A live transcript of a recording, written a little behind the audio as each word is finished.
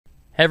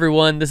Hey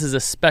everyone, this is a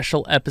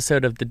special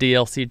episode of the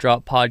DLC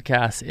Drop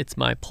Podcast. It's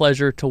my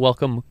pleasure to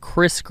welcome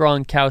Chris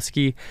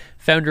Gronkowski,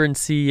 founder and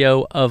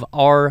CEO of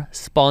our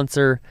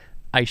sponsor,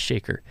 Ice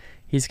Shaker.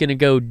 He's going to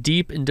go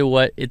deep into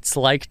what it's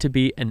like to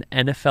be an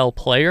NFL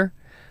player,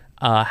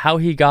 how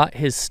he got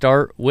his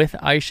start with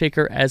Ice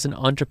Shaker as an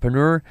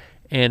entrepreneur,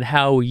 and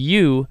how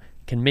you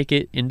can make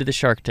it into the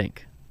Shark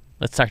Tank.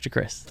 Let's talk to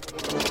Chris.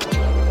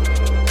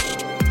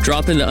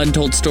 Drop in the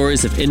untold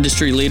stories of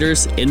industry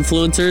leaders,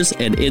 influencers,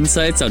 and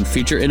insights on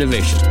future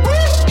innovation.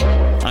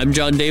 I'm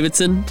John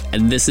Davidson,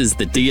 and this is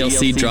the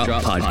DLC Drop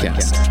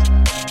Podcast.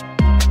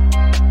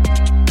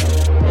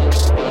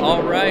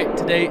 All right,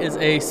 today is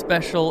a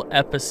special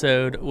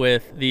episode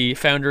with the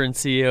founder and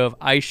CEO of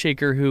Ice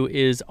Shaker, who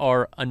is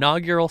our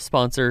inaugural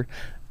sponsor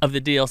of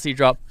the DLC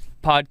Drop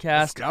Podcast.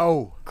 Let's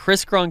go.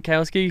 Chris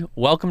Gronkowski,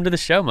 welcome to the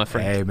show, my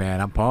friend. Hey, man,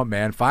 I'm pumped,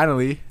 man.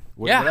 Finally.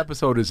 What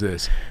episode is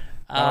this?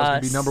 It's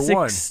gonna be number 60,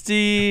 one. It's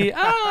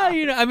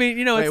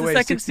the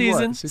second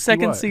season.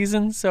 Second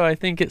season, so I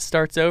think it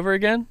starts over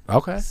again.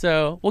 Okay.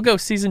 So we'll go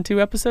season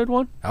 2, episode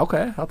 1.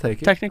 Okay, I'll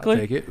take it. Technically.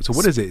 I'll take it. So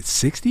what is it,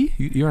 60?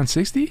 You're on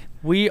 60?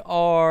 We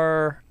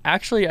are,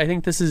 actually, I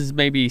think this is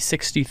maybe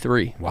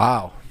 63.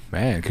 Wow.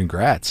 Man,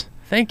 congrats.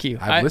 Thank you.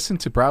 I've listened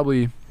to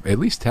probably at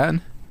least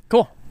 10.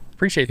 Cool.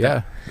 Appreciate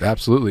that. Yeah,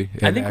 absolutely.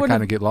 And I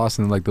kind of get lost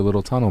in like the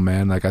little tunnel,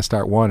 man. Like I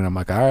start one and I'm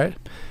like, all right.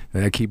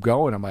 Then I keep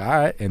going. I'm like, all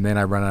right. And then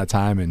I run out of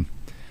time and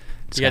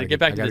you got to get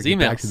back to those emails.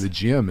 Back to the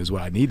gym is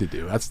what I need to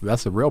do.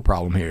 That's a real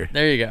problem here.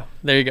 There you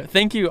go.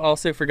 Thank you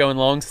also for going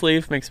long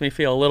sleeve. Makes me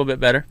feel a little bit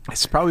better.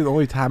 It's probably the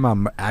only time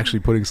I'm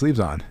actually putting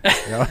sleeves on.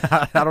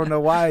 I don't know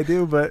why I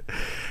do, but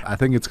I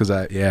think it's because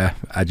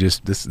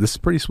this is a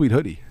pretty sweet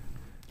hoodie.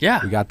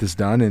 Yeah. We got this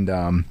done, and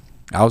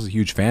I was a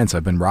huge fan, so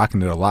I've been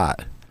rocking it a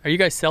lot. Are you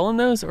guys selling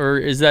those, or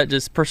is that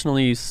just personal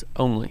use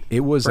only?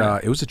 It was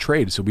a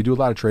trade, so we do a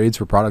lot of trades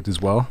for product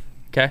as well.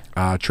 Okay.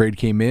 Trade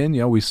came in.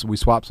 We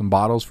swapped some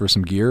bottles for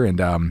some gear,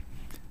 and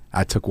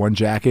I took one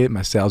jacket.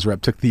 My sales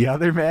rep took the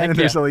other, man. And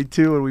there's only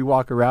two, and we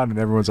walk around, and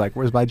everyone's like,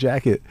 "Where's my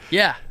jacket?"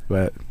 Yeah.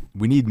 But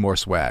we need more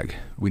swag.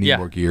 We need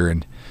more gear,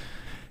 and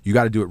you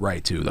got to do it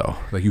right too, though.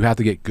 Like you have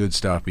to get good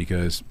stuff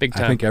because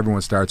I think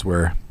everyone starts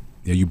where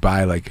you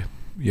buy like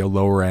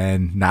lower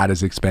end, not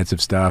as expensive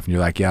stuff, and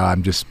you're like,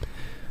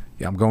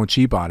 I'm going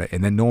cheap on it,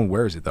 and then no one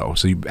wears it though.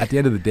 So at the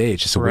end of the day,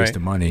 it's just a waste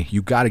of money.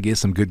 You got to get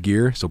some good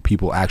gear so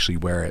people actually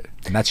wear it,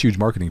 and that's huge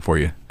marketing for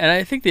you. And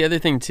I think the other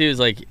thing too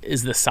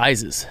is the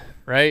sizes,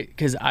 right?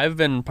 Because I've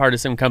been part of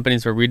some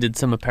companies where we did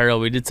some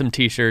apparel, we did some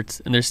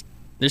T-shirts, and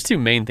there's two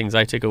main things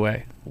I took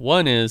away.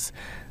 One is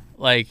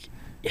like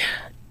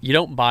you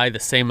don't buy the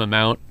same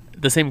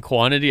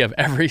quantity of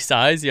every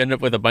size. You end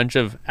up with a bunch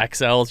of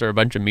XLs or a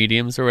bunch of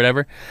mediums or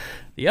whatever.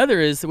 The other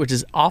is, which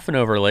is often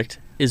overlooked,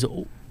 is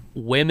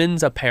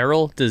women's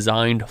apparel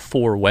designed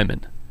for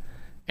women.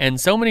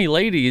 And so many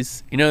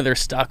ladies, they're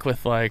stuck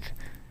with like,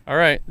 all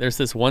right, there's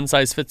this one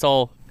size fits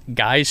all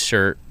guy's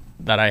shirt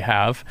that I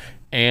have.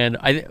 And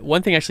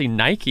one thing actually,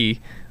 Nike,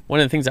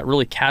 one of the things that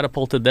really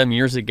catapulted them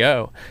years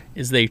ago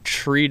is they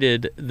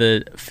treated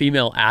the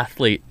female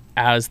athlete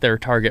as their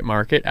target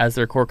market, as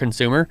their core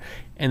consumer,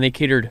 and they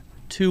catered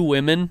to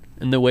women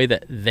in the way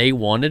that they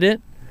wanted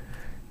it.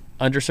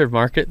 Underserved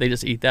market, they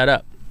just eat that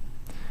up.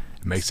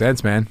 It makes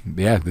sense, man.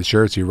 Yeah, the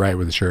shirts, you're right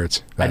with the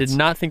shirts. I did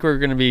not think we were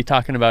going to be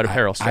talking about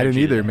apparel I didn't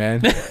either,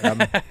 man.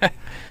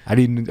 I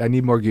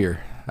need more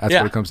gear. That's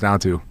what it comes down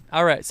to.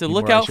 All right, so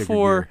look out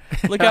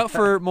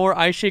for more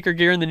Ice Shaker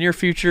gear in the near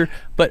future,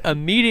 but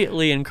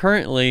immediately and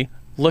currently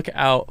look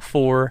out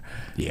for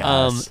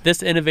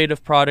this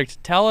innovative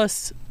product. Tell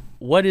us,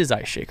 what is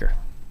Ice Shaker?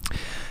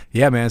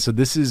 Yeah, man. So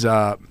this is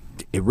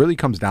it really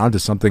comes down to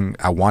something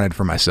I wanted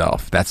for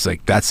myself. That's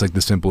like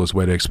the simplest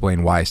way to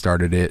explain why I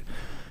started it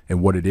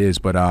and what it is.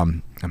 But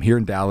I'm here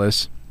in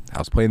Dallas. I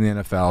was playing in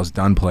the NFL. I was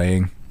done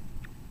playing.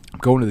 I'm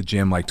going to the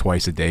gym like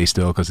twice a day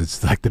still because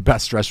it's like the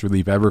best stress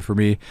relief ever for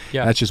me.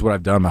 Yeah. That's just what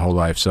I've done my whole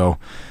life. So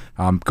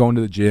I'm going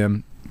to the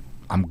gym.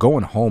 I'm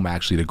going home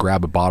actually to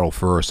grab a bottle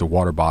first, a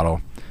water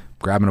bottle,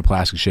 grabbing a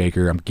plastic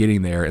shaker. I'm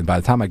getting there, and by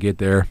the time I get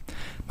there,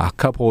 my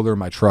cup holder in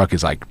my truck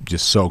is like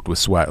just soaked with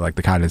sweat, like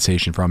the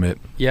condensation from it.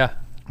 Yeah.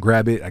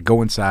 Grab it. I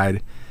go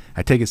inside.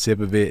 I take a sip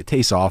of it. It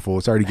tastes awful.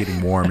 It's already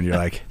getting warm, and you're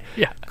like,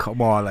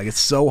 come on, like it's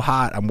so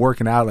hot. I'm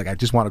working out. Like I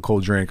just want a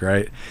cold drink,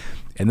 right?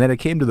 And then it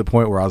came to the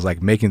point where I was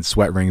like making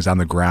sweat rings on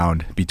the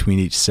ground between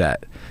each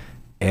set,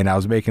 and I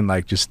was making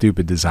like just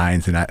stupid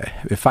designs, and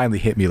it finally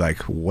hit me like,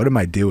 what am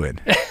I doing?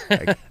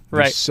 Like,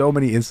 there's so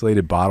many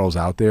insulated bottles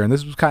out there, and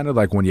this was kind of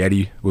like when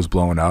Yeti was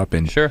blowing up,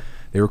 and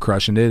they were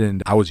crushing it,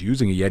 and I was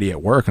using a Yeti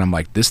at work, and I'm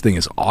like, this thing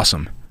is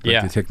awesome.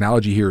 Like, the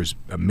technology here is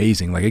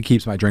amazing. Like it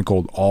keeps my drink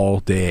cold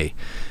all day.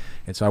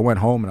 And so I went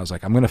home and I was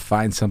like, I'm going to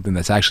find something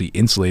that's actually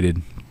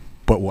insulated,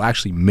 but will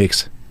actually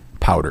mix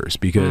powders,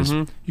 because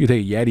you can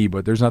take a Yeti,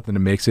 but there's nothing to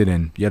mix it,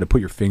 and you had to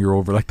put your finger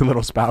over like the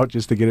little spout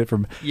just to get it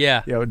from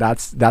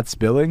not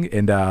spilling.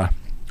 And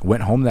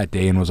went home that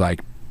day and was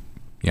like,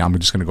 I'm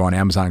just going to go on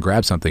Amazon and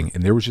grab something,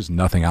 and there was just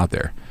nothing out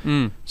there.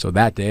 So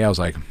that day I was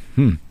like,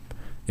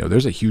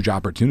 there's a huge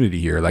opportunity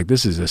here. Like,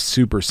 this is a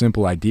super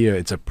simple idea.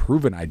 It's a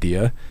proven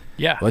idea.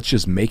 Yeah. Let's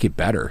just make it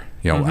better.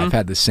 I've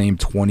had the same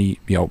 20,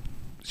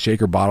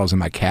 shaker bottles in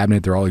my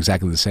cabinet. They're all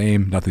exactly the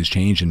same. Nothing's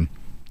changed in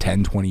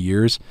 10, 20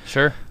 years.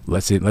 Sure.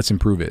 Let's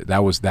improve it.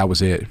 That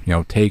was it.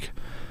 Take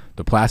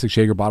the plastic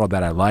shaker bottle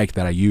that I like,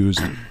 that I use,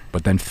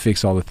 but then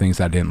fix all the things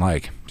that I didn't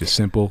like. Just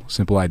simple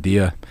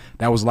idea.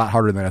 That was a lot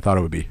harder than I thought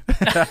it would be.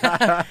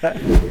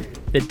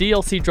 The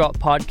DLC Drop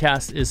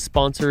podcast is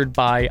sponsored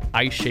by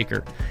Ice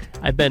Shaker.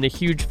 I've been a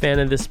huge fan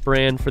of this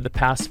brand for the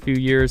past few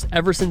years,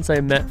 ever since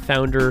I met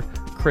founder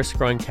Chris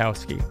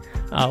Gronkowski.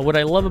 What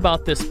I love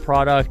about this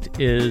product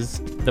is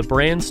the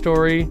brand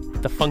story,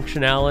 the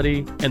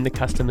functionality, and the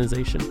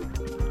customization.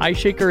 Ice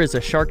Shaker is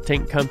a Shark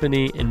Tank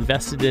company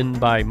invested in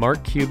by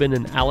Mark Cuban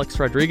and Alex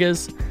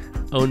Rodriguez,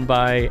 owned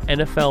by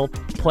NFL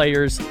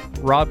players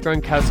Rob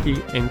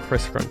Gronkowski and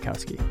Chris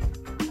Gronkowski.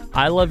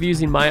 I love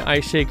using my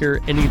Ice Shaker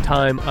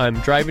anytime I'm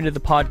driving to the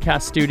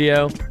podcast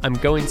studio, I'm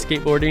going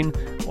skateboarding,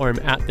 or I'm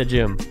at the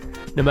gym.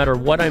 No matter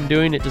what I'm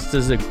doing, it just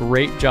does a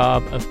great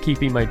job of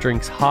keeping my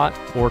drinks hot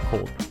or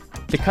cold.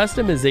 The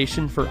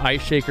customization for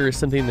Ice Shaker is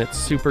something that's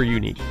super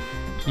unique.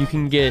 You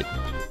can get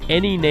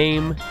any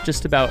name,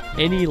 just about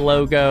any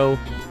logo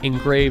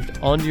engraved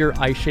onto your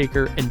Ice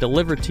Shaker and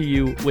delivered to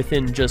you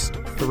within just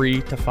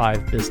 3 to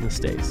 5 business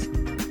days.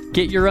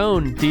 Get your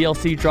own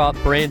DLC Drop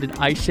branded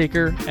Ice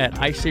Shaker at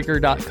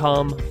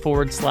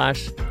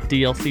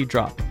iceshaker.com/DLC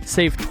Drop.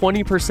 Save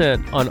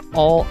 20% on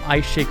all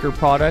Ice Shaker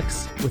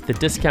products with the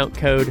discount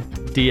code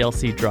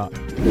DLC Drop.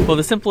 Well,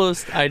 the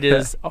simplest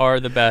ideas are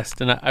the best.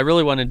 And I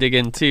really want to dig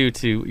into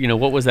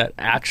what was that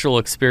actual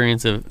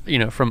experience of,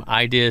 from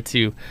idea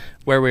to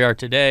where we are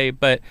today.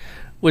 But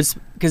was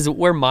because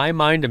where my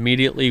mind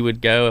immediately would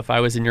go if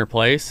I was in your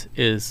place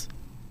is,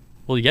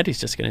 well,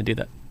 Yeti's just going to do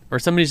that. Or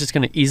somebody's just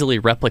going to easily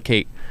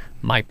replicate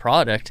my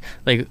product.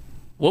 Like,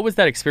 what was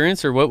that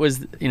experience, or what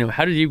was,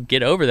 how did you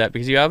get over that?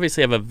 Because you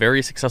obviously have a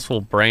very successful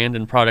brand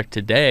and product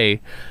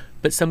today,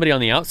 but somebody on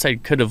the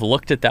outside could have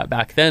looked at that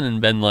back then and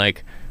been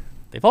like,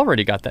 they've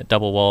already got that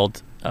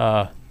double-walled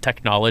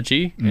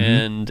technology,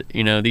 and,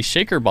 these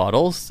shaker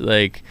bottles,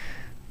 like,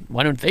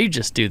 why don't they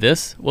just do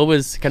this? What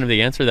was kind of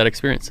the answer to that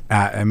experience?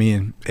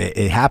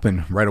 It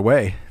happened right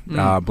away.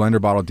 Blender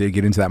Bottle did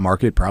get into that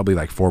market probably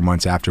like 4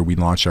 months after we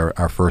launched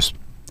our first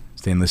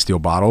stainless steel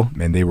bottle,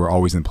 and they were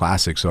always in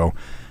plastic. So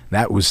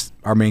that was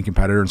our main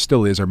competitor, and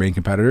still is our main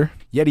competitor.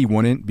 Yeti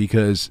wouldn't,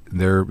 because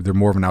they're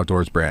more of an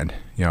outdoors brand.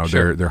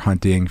 Sure. They're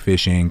hunting,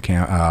 fishing,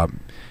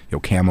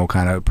 camo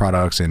kind of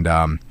products, and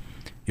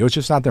it's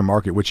just not their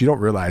market, which you don't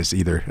realize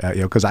either.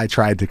 Because I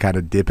tried to kind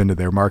of dip into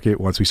their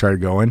market once we started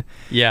going.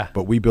 Yeah.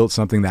 But we built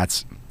something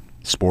that's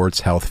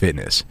sports, health,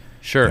 fitness.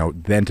 Sure.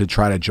 Then to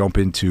try to jump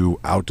into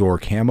outdoor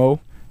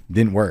camo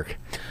didn't work.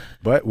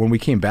 But when we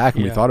came back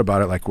and we thought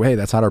about it, like, well, hey,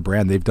 that's not our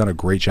brand. They've done a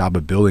great job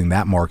of building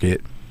that market.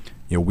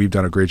 We've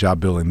done a great job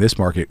building this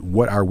market.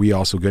 What are we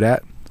also good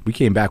at? We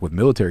came back with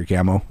military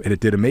camo, and it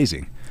did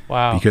amazing.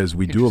 Wow. Because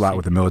we do a lot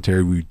with the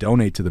military. We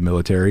donate to the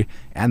military,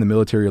 and the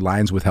military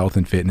aligns with health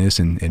and fitness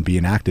and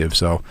being active.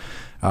 So,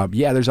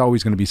 there's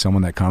always going to be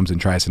someone that comes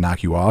and tries to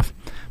knock you off.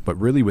 But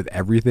really, with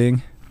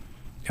everything,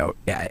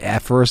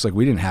 at first, like,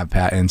 we didn't have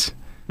patents.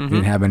 We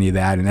didn't have any of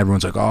that, and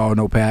everyone's like, oh,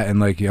 no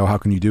patent. Like, how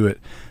can you do it?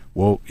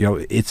 Well,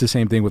 it's the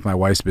same thing with my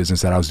wife's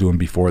business that I was doing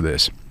before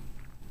this.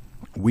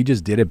 We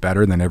just did it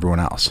better than everyone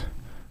else.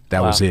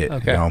 That was it.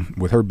 Okay.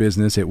 With her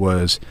business, it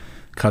was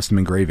custom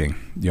engraving.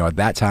 At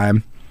that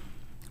time,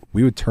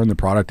 we would turn the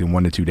product in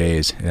 1 to 2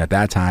 days. And at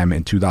that time,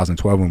 in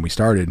 2012, when we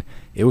started,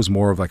 it was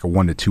more of like a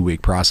 1 to 2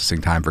 week processing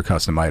time for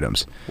custom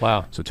items.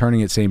 Wow. So turning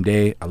it same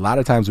day, a lot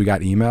of times we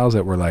got emails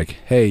that were like,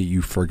 hey,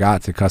 you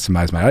forgot to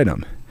customize my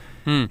item.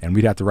 And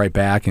we'd have to write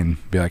back and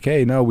be like,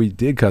 hey, no, we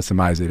did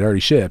customize it. It already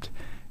shipped.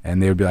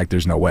 And they would be like,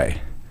 there's no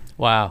way.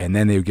 Wow. And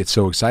then they would get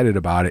so excited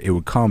about it. It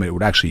would come. It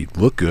would actually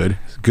look good,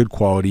 good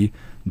quality,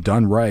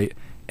 done right.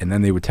 And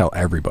then they would tell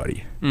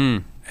everybody.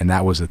 And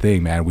that was the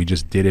thing, man. We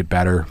just did it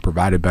better,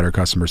 provided better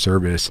customer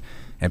service.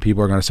 And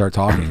people are going to start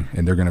talking.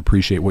 And they're going to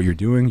appreciate what you're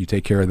doing. You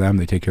take care of them.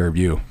 They take care of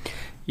you.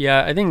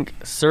 Yeah, I think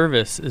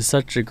service is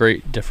such a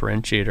great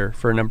differentiator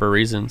for a number of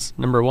reasons.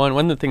 Number one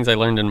of the things I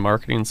learned in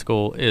marketing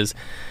school is,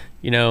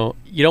 you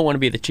don't want to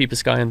be the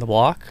cheapest guy on the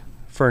block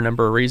for a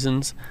number of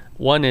reasons.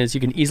 One is you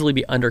can easily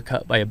be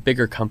undercut by a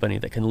bigger company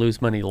that can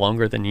lose money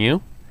longer than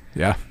you.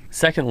 Yeah.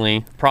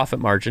 Secondly, profit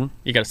margin.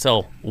 You got to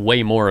sell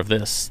way more of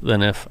this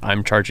than if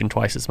I'm charging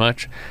twice as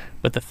much.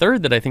 But the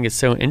third that I think is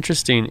so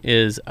interesting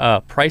is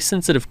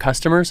price-sensitive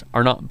customers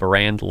are not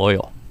brand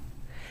loyal.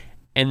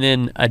 And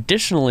then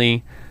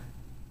additionally,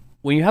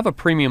 when you have a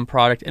premium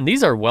product, and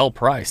these are well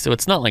priced, so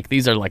it's not like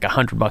these are like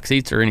 $100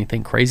 each or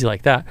anything crazy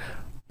like that,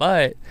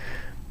 but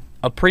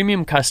a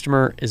premium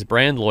customer is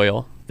brand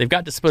loyal. They've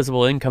got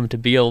disposable income to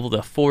be able to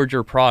afford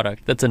your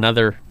product. That's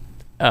another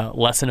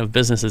lesson of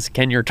businesses.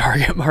 Can your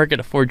target market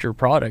afford your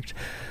product?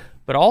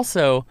 But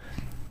also,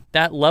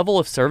 that level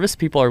of service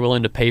people are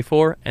willing to pay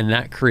for, and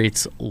that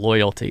creates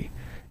loyalty.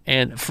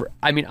 And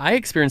I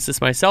experienced this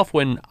myself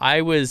when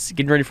I was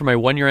getting ready for my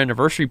 1-year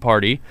anniversary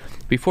party.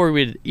 Before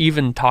we had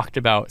even talked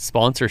about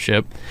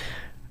sponsorship,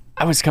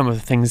 I was coming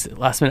with things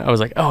last minute. I was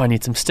like, oh, I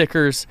need some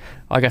stickers.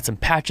 Oh, I got some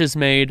patches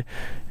made.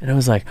 And I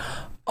was like,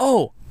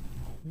 oh,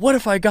 what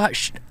if I got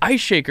ice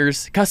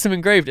shakers custom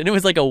engraved? And it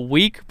was like a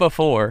week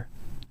before.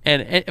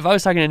 And if I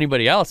was talking to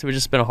anybody else, it would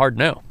just been a hard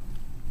no.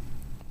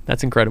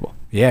 That's incredible.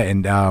 Yeah,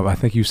 and I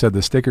think you said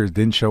the stickers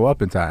didn't show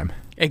up in time.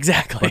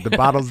 Exactly. But the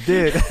bottles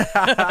did.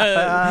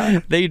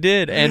 They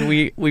did. And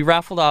we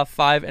raffled off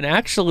 5. And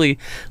actually,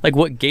 like,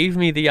 what gave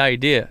me the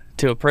idea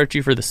to approach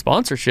you for the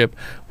sponsorship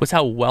was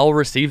how well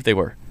received they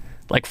were.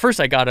 Like, first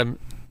I got them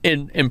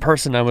in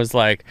person. I was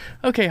like,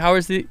 okay, how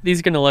is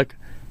these going to look?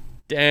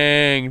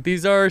 Dang,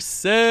 these are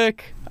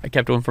sick. I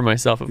kept one for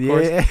myself, of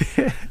course.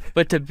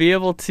 But to be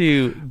able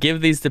to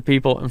give these to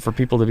people and for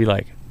people to be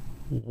like,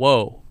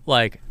 whoa,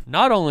 like,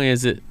 not only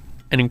is it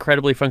an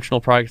incredibly functional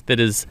product that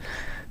is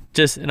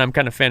just, and I'm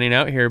kind of fanning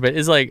out here, but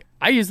is like,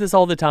 I use this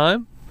all the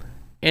time,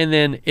 and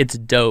then it's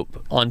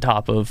dope on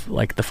top of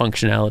like the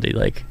functionality,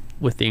 like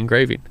with the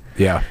engraving.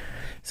 Yeah.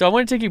 So I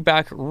want to take you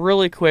back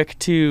really quick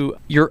to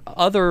your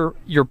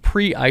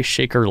pre-ice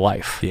shaker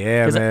life.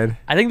 Yeah, man.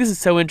 I think this is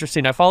so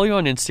interesting. I follow you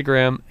on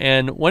Instagram,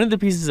 and one of the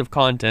pieces of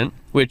content,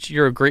 which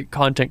you're a great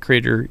content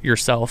creator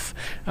yourself,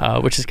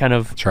 which is kind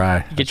of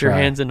get your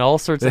hands into all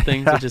sorts of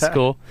things, which is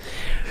cool.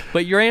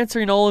 But you're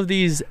answering all of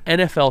these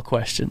NFL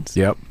questions.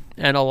 Yep.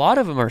 And a lot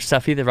of them are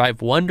stuff either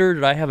I've wondered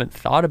or I haven't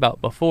thought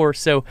about before.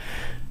 So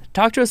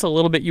talk to us a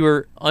little bit. You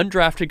were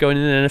undrafted going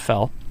into the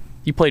NFL.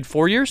 You played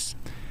 4 years?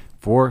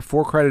 Four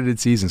credited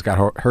seasons.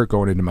 Got hurt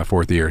going into my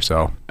 4th year.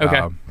 So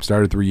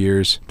started 3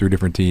 years, 3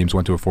 different teams,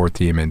 went to a 4th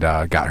team, and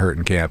got hurt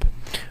in camp.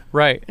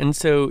 Right. And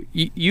so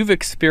you've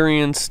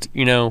experienced,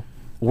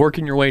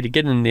 working your way to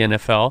get in the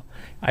NFL.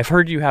 I've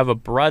heard you have a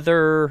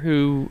brother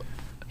who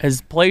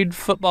has played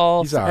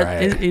football. He's all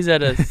right. He's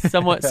had a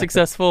somewhat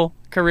successful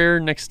career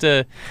next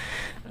to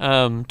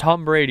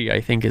Tom Brady, I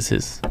think, is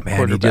his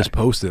quarterback. He just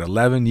posted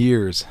 11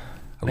 years.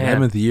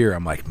 11th year.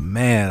 I'm like,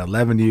 man,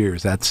 11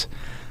 years. That's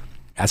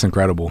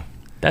incredible.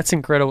 That's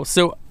incredible.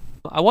 So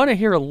I want to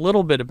hear a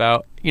little bit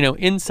about,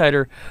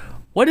 insider,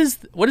 what is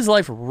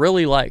life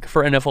really like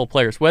for NFL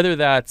players? Whether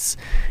that's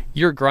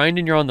you're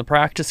grinding, you're on the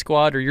practice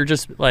squad, or you're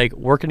just like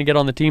working to get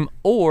on the team,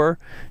 or,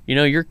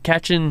 you're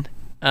catching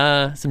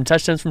some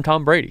touchdowns from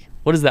Tom Brady.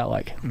 What is that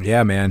like?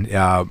 Yeah, man.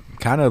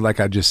 Kind of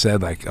like I just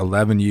said, like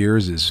 11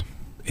 years is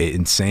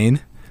insane.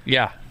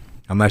 Yeah.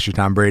 Unless you're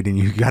Tom Brady and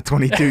you got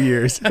 22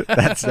 years.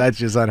 That's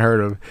just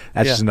unheard of.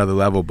 That's just another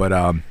level.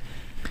 But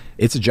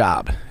it's a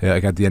job.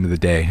 Like at the end of the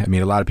day, I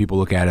mean, a lot of people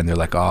look at it and they're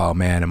like, "Oh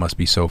man, it must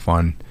be so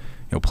fun,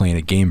 playing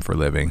a game for a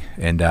living."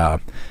 And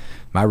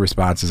my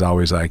response is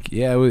always like,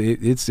 "Yeah,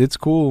 it's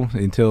cool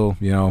until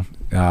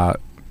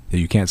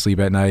you can't sleep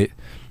at night.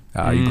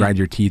 You grind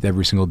your teeth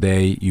every single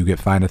day. You get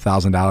fined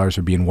 $1,000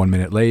 for being 1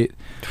 minute late.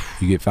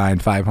 You get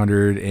fined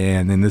 $500,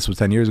 and then this was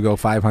 10 years ago,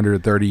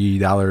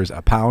 $530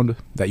 a pound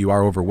that you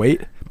are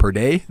overweight per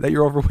day that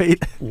you're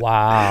overweight.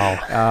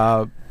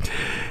 Wow.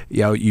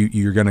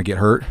 You're gonna get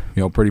hurt.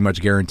 Pretty much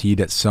guaranteed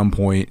at some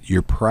point.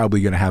 You're probably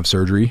gonna have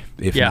surgery,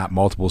 if not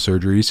multiple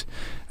surgeries.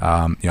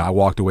 I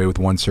walked away with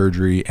 1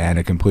 surgery and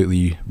a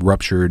completely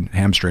ruptured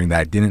hamstring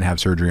that I didn't have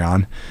surgery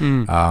on.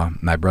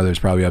 My brother's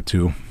probably up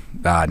to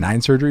 9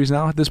 surgeries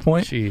now at this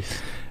point.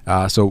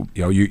 Jeez. So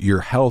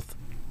your health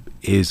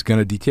is going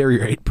to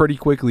deteriorate pretty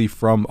quickly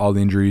from all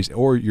the injuries,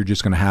 or you're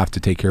just going to have to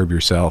take care of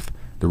yourself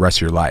the rest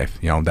of your life.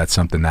 That's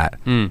something that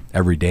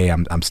every day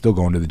I'm still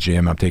going to the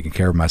gym. I'm taking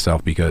care of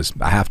myself because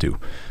I have to.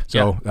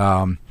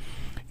 So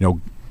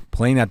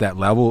playing at that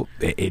level,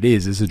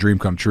 it's a dream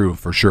come true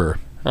for sure.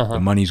 The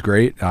money's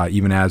great.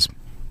 Even as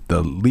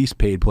the least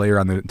paid player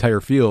on the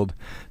entire field,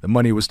 the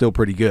money was still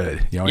pretty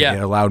good.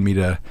 It allowed me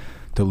to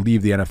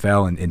leave the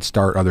NFL and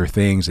start other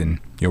things, and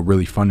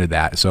really funded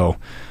that. So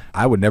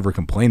I would never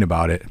complain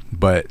about it,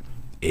 but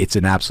it's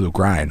an absolute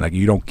grind. Like,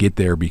 you don't get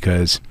there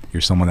because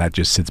you're someone that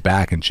just sits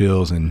back and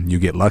chills and you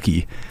get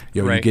lucky.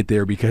 You get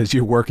there because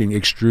you're working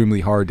extremely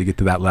hard to get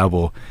to that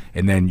level,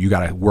 and then you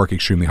got to work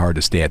extremely hard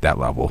to stay at that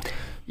level.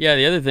 Yeah,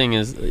 the other thing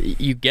is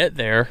you get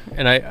there,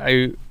 and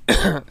I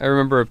I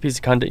remember a piece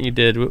of content you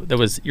did that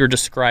was, you're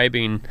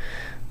describing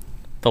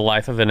the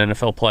life of an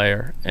NFL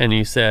player, and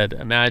you said,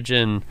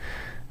 imagine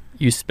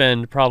you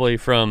spend probably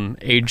from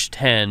age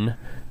 10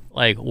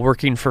 like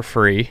working for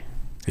free.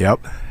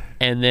 Yep.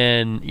 And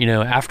then,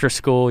 after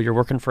school, you're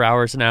working for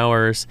hours and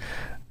hours,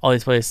 all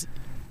these places.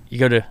 You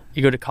go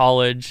to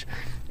college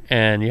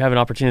and you have an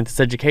opportunity at this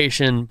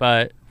education,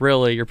 but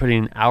really you're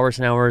putting hours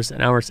and hours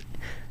and hours.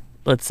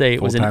 Let's say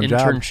it was an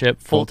internship,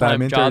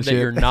 full-time job that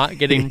you're not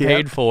getting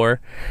paid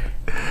for,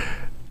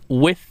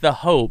 with the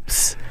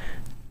hopes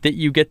that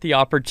you get the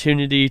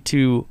opportunity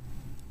to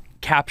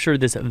capture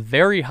this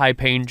very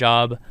high-paying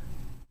job,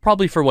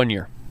 probably for 1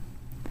 year.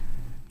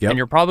 Yep. And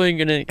you're probably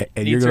going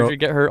to need surgery,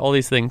 get hurt, all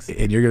these things.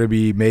 And you're going to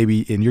be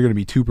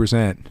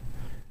 2%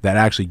 that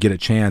actually get a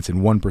chance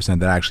and 1%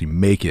 that actually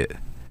make it.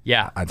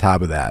 Yeah. On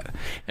top of that.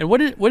 And what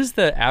is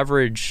the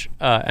average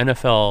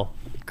NFL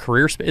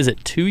career? Is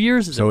it 2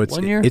 years? Is it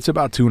 1 year? It's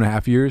about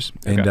 2.5 years.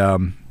 Okay.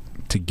 And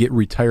to get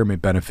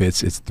retirement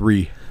benefits, it's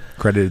 3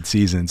 credited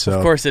seasons. So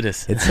of course it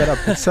is. It's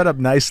set up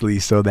nicely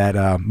so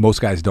that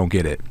most guys don't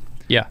get it.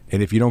 Yeah.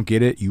 And if you don't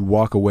get it, you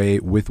walk away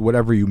with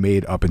whatever you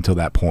made up until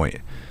that point.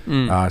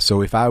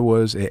 So if I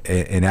was,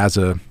 and as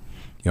a,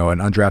 an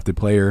undrafted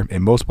player,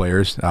 and most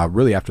players,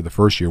 really after the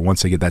first year,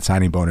 once they get that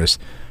signing bonus,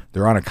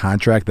 they're on a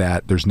contract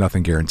that there's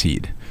nothing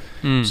guaranteed.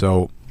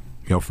 So,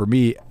 for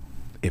me,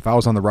 if I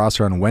was on the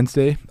roster on a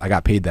Wednesday, I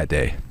got paid that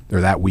day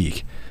or that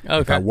week. Okay.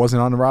 If I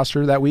wasn't on the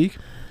roster that week,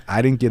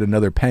 I didn't get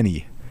another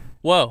penny.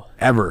 Whoa.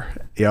 Ever.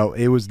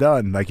 It was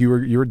done. Like you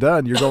were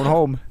done. You're going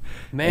home.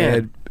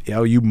 Man.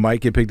 And, you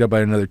might get picked up by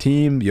another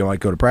team. You might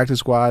go to practice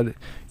squad,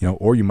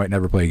 or you might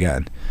never play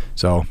again.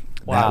 So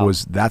wow.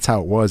 that's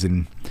how it was.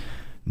 And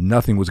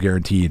nothing was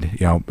guaranteed,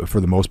 for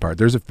the most part.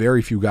 There's a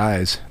very few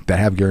guys that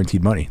have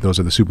guaranteed money. Those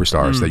are the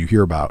superstars that you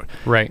hear about.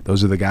 Right.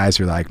 Those are the guys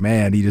who are like,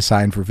 man, he just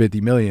signed for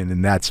 $50 million,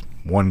 and that's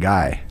one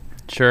guy.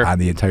 Sure. On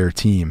the entire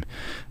team.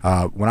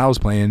 When I was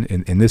playing,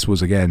 and this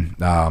was again,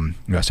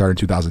 I started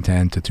in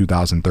 2010 to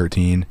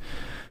 2013,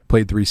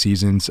 played 3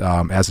 seasons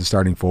as a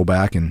starting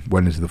fullback, and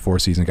went into the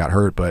 4th season, got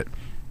hurt. But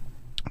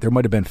there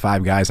might have been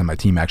 5 guys on my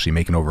team actually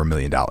making over $1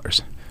 million.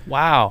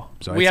 Wow.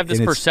 So we have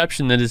this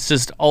perception that it's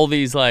just all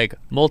these like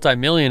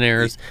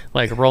multimillionaires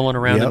like rolling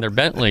around in their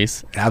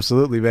Bentleys.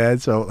 Absolutely, man.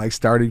 So like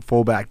starting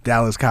fullback,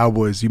 Dallas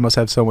Cowboys, you must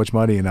have so much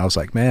money. And I was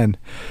like, man,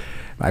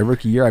 my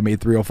rookie year I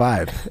made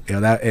 $305.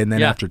 That, and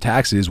then after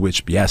taxes,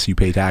 which yes, you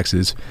pay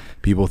taxes.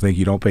 People think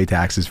you don't pay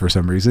taxes for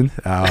some reason.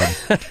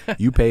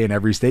 You pay in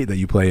every state that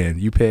you play in.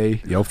 You pay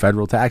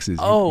federal taxes.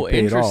 Oh, you pay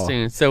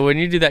interesting. So when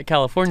you do that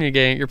California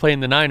game, you're playing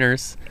the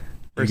Niners.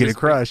 You get it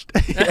crushed.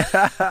 Paid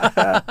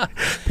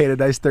a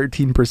nice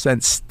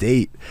 13%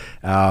 state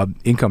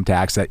income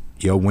tax that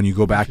when you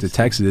go back to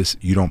Texas,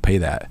 you don't pay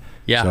that.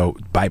 Yeah. So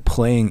by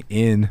playing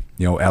in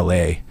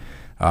L.A.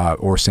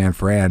 Or San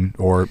Fran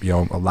or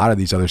a lot of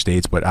these other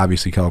states, but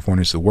obviously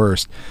California is the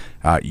worst,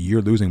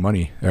 you're losing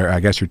money, or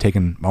I guess you're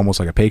taking almost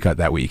like a pay cut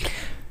that week.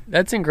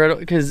 That's incredible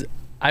because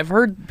I've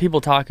heard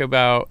people talk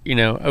about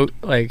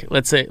like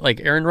let's say like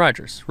Aaron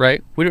Rodgers,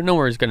 right? We don't know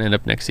where he's going to end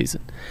up next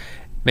season.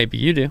 Maybe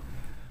you do.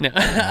 No.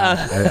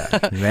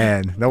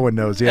 Man, no one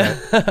knows yet.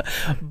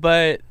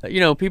 But,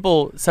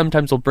 people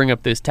sometimes will bring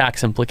up those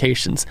tax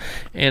implications.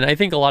 And I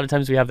think a lot of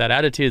times we have that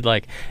attitude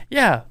like,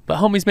 yeah, but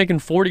homie's making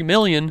 $40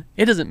 million.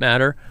 It doesn't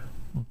matter.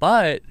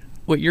 But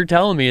what you're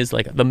telling me is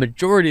like the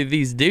majority of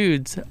these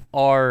dudes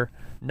are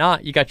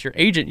not, you got your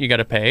agent you got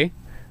to pay,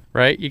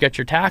 right? You got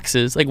your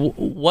taxes. Like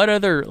what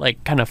other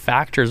like kind of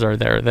factors are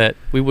there that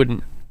we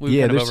wouldn't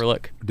kind of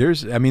overlook?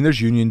 There's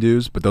union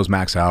dues, but those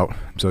max out.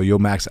 So you'll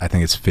max, I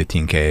think it's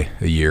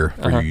 $15K a year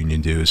for your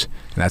union dues,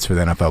 and that's for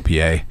the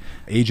NFLPA.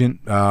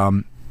 Agent,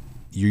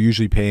 you're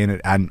usually paying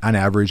it on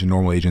average. A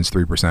normal agent's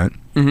 3%.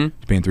 You're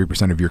paying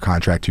 3% of your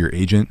contract to your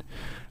agent.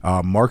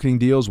 Marketing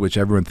deals, which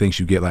everyone thinks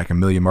you get like a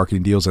million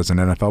marketing deals as an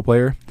NFL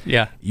player.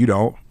 Yeah, you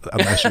don't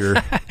unless you're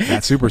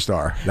that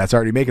superstar that's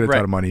already making a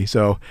ton of money.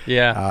 So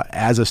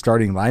as a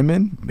starting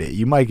lineman,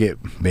 you might get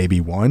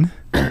maybe 1.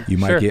 You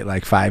might get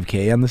like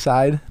 $5K on the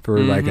side for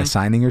like a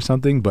signing or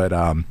something, but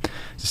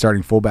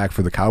starting fullback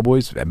for the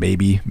Cowboys,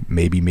 maybe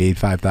made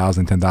 $5,000,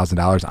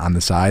 $10,000 on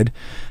the side.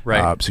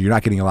 Right. So you're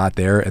not getting a lot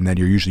there, and then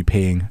you're usually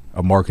paying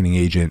a marketing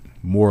agent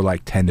more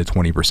like 10 to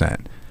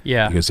 20%.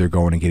 Yeah. Because they're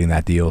going and getting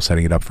that deal,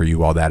 setting it up for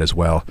you, all that as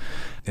well.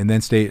 And then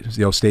state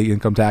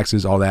income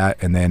taxes, all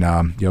that, and then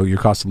your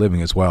cost of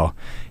living as well.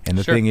 And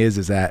the thing is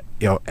that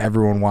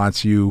everyone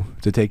wants you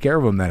to take care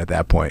of them then at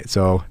that point.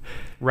 So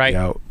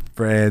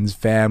friends,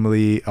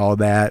 family, all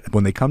that.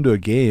 When they come to a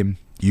game,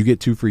 you get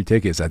 2 free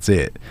tickets. That's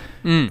it.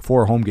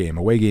 For a home game.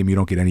 Away game, you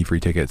don't get any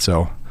free tickets.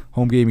 So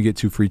home game, you get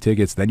 2 free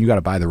tickets. Then you got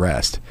to buy the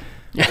rest.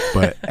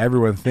 But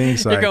everyone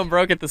thinks like you're going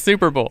broke at the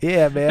Super Bowl.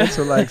 Yeah, man.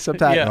 So like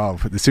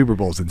sometimes the Super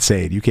Bowl's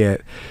insane. You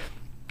can't,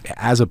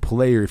 as a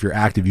player, if you're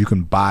active, you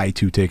can buy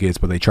 2 tickets,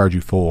 but they charge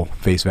you full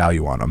face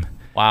value on them.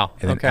 Wow.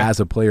 And then as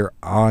a player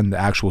on the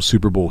actual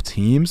Super Bowl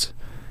teams,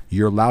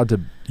 you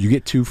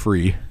get 2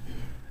 free.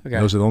 Okay.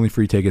 Those are the only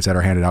free tickets that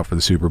are handed out for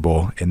the Super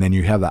Bowl, and then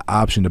you have the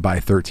option to buy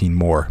 13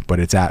 more, but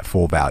it's at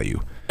full value.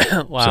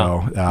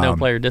 Wow. So, no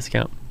player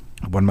discount.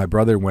 When my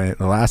brother went,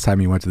 the last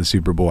time he went to the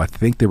Super Bowl, I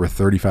think they were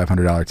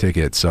 $3,500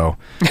 tickets. So,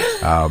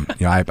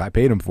 I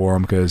paid him for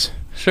them because,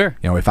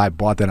 if I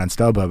bought that on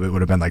StubHub, it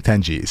would have been like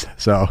 10 G's.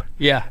 So,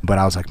 but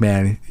I was like,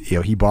 man,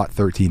 he bought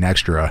 13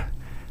 extra.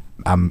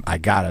 I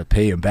gotta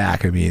pay him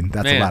back. I mean,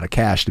 that's a lot of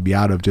cash to be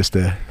out of just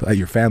to let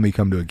your family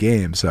come to a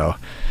game. So,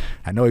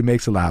 I know he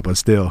makes a lot, but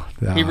still,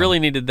 he really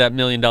needed that $1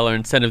 million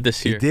incentive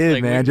this year. He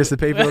did, man, just to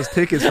pay for those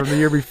tickets from the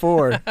year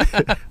before.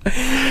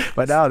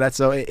 But no,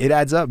 it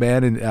adds up,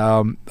 man.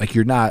 And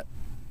you're not,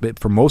 but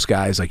for most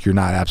guys, you're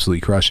not absolutely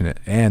crushing it.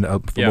 And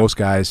for most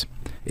guys,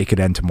 it could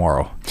end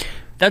tomorrow.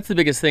 That's the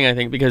biggest thing, I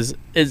think, because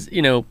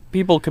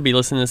people could be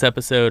listening to this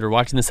episode or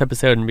watching this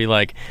episode and be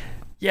like,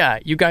 yeah,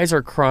 you guys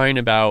are crying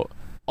about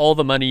all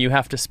the money you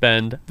have to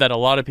spend that a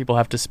lot of people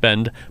have to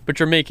spend, but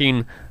you're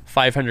making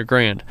 500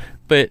 grand.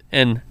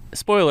 And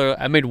spoiler,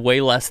 I made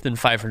way less than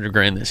 500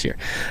 grand this year.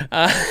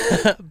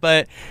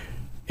 But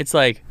it's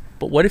like,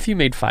 but what if you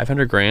made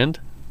 500 grand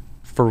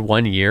for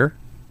 1 year,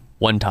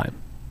 one time?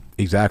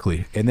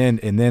 Exactly. And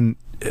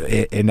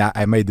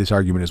I made this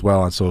argument as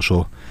well on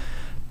social.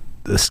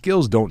 The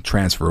skills don't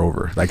transfer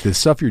over. Like the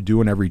stuff you're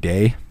doing every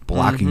day,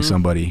 blocking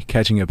somebody,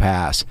 catching a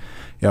pass,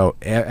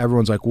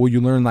 everyone's like, well, you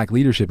learn like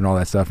leadership and all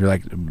that stuff. And you're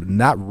like,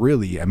 not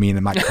really. I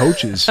mean, my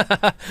coaches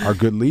are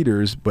good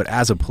leaders, but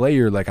as a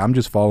player, like I'm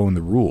just following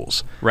the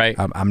rules. Right.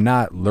 I'm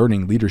not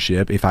learning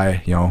leadership if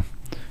I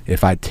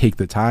take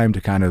the time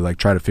to kind of like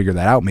try to figure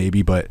that out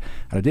maybe, but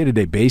on a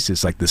day-to-day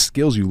basis, like the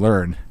skills you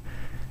learn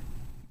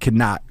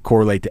cannot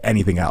correlate to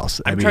anything else.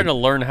 I'm trying to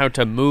learn how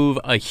to move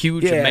a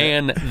huge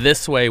man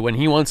this way when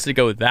he wants to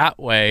go that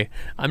way.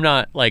 I'm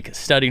not like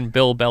studying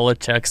Bill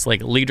Belichick's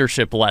like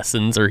leadership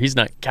lessons, or he's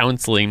not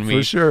counseling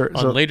me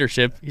on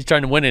leadership. He's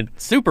trying to win a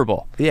Super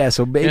Bowl. Yeah,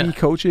 so maybe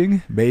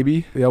coaching,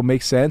 maybe it'll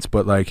make sense,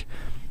 but like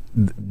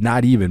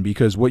not even,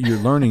 because what you're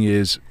learning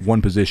is one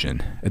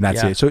position and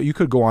that's it. So you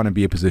could go on and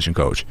be a position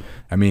coach.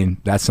 I mean,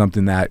 that's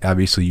something that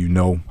obviously you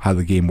know how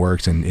the game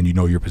works and you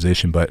know your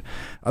position, but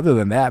other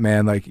than that,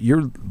 man, like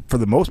you're, for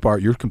the most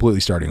part, you're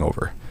completely starting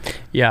over.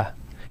 Yeah.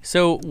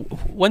 So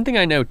one thing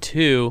I know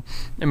too,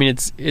 I mean,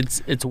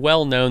 it's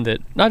well known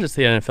that not just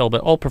the NFL, but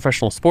all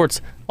professional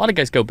sports, a lot of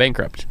guys go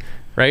bankrupt,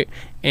 right?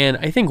 And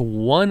I think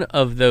one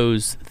of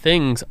those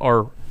things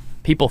are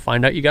people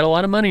find out you got a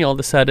lot of money all of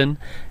a sudden,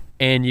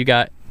 and you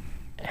got,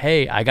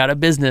 hey, I got a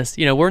business.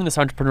 We're in this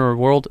entrepreneur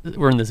world.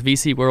 We're in this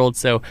VC world.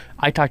 So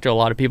I talk to a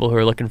lot of people who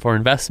are looking for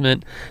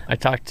investment. I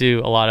talk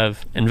to a lot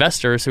of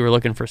investors who are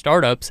looking for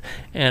startups.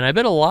 And I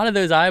bet a lot of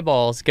those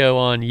eyeballs go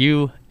on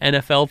you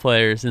NFL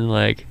players and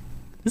like,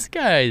 this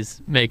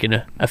guy's making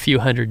a few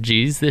hundred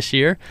G's this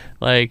year.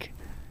 Like,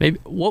 maybe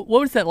what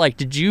was that like?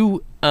 Did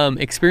you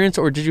experience,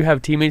 or did you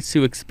have teammates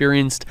who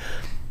experienced,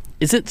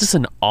 is it just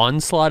an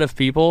onslaught of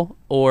people,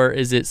 or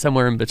is it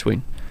somewhere in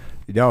between?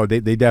 No, they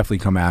definitely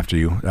come after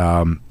you.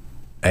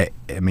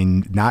 I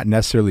mean, not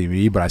necessarily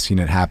me, but I've seen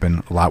it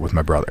happen a lot with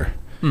my brother.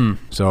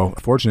 So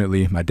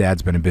fortunately, my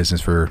dad's been in business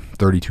for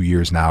 32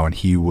 years now, and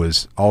he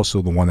was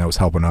also the one that was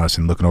helping us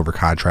and looking over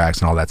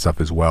contracts and all that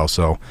stuff as well.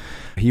 So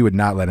he would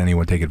not let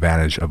anyone take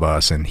advantage of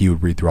us, and he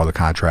would read through all the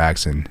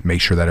contracts and make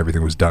sure that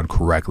everything was done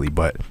correctly.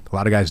 But a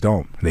lot of guys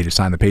don't. They just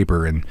sign the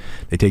paper and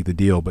they take the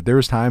deal. But there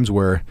was times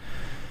where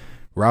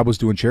Rob was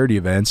doing charity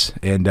events,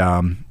 and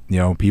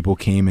people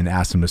came and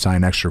asked him to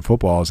sign extra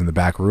footballs in the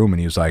back room, and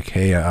he was like,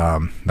 hey,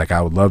 like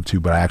I would love to,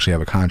 but I actually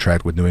have a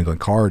contract with New England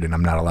Card and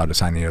I'm not allowed to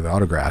sign any of the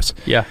autographs.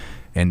 Yeah.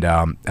 And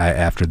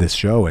after this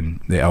show,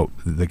 and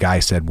the guy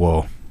said,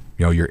 well,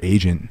 your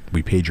agent,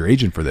 we paid your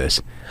agent for this.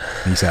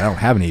 And he said, I don't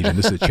have an agent.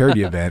 This is a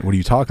charity event. What are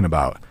you talking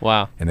about?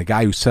 Wow. And the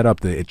guy who set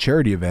up the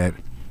charity event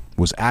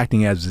was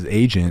acting as his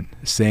agent,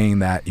 saying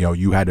that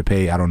you had to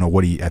pay, I don't know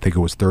what I think it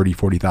was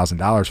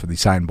 $30,000-$40,000 for these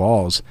signed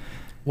balls.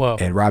 Whoa.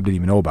 And Rob didn't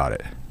even know about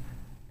it.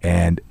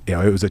 And it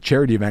was a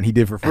charity event he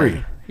did for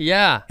free.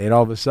 Yeah. And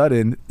all of a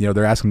sudden,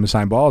 they're asking him to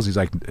sign balls. He's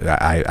like,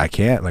 I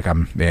can't. Like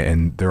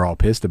and they're all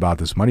pissed about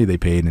this money they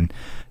paid, and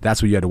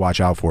that's what you had to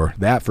watch out for.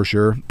 That for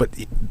sure. But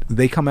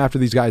they come after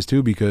these guys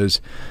too, because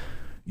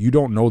you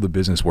don't know the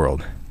business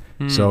world.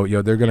 So,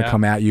 they're going to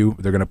come at you.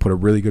 They're going to put a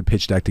really good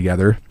pitch deck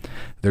together.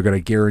 They're going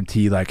to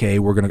guarantee like, hey,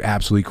 we're going to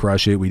absolutely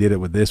crush it. We did it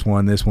with this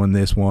one. This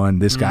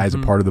guy's a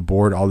part of the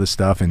board, all this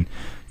stuff. And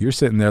you're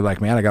sitting there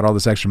like, man, I got all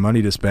this extra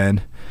money to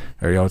spend.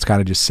 Or, it's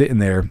kind of just sitting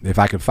there. If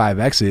I could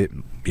 5X it,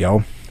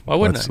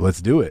 let's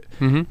do it.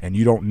 And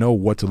you don't know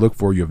what to look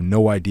for. You have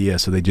no idea.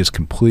 So they just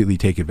completely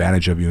take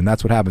advantage of you. And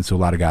that's what happens to a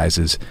lot of guys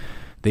is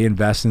they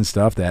invest in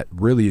stuff that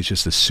really is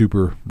just a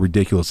super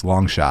ridiculous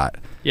long shot.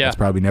 Yeah. It's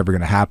probably never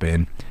going to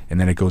happen. And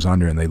then it goes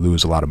under and they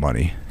lose a lot of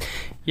money.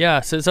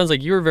 Yeah, so it sounds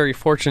like you were very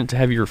fortunate to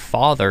have your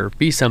father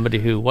be somebody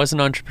who was an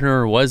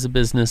entrepreneur, was a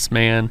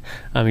businessman.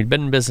 He'd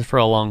been in business for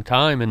a long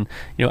time. And,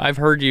 I've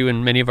heard you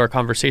in many of our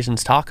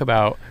conversations talk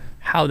about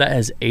how that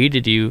has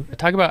aided you.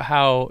 Talk about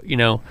how,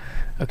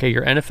 okay,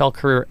 your NFL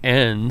career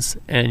ends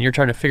and you're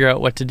trying to figure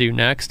out what to do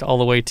next, all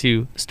the way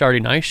to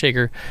starting Ice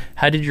Shaker.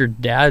 How did your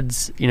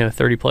dad's,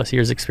 30 plus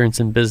years experience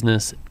in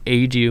business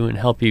aid you and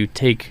help you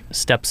take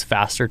steps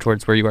faster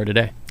towards where you are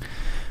today?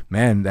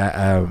 Man,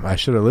 I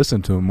should have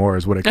listened to him more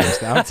is what it comes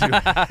down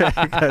to.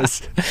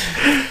 Because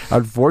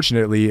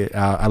unfortunately,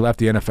 I left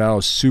the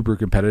NFL super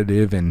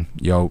competitive, and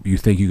you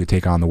think you could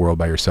take on the world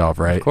by yourself,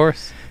 right? Of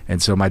course.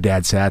 And so my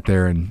dad sat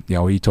there and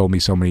he told me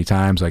so many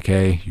times like,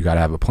 hey, you got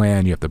to have a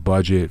plan, you have to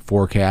budget,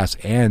 forecast,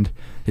 and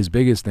his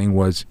biggest thing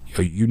was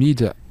you need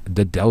to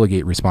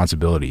delegate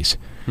responsibilities.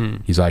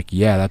 He's like,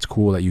 yeah, that's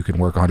cool that you can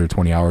work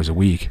 120 hours a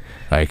week.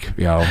 Like,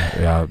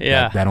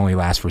 that only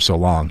lasts for so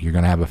long. You're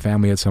going to have a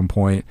family at some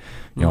point.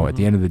 At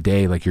the end of the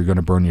day, like you're going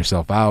to burn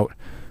yourself out.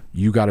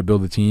 You got to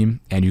build a team,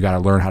 and you got to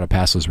learn how to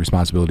pass those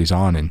responsibilities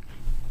on. And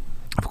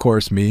of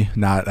course, me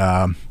not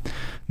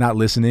not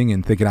listening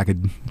and thinking I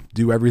could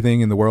do everything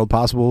in the world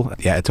possible.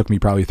 Yeah, it took me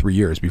probably 3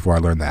 years before I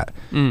learned that,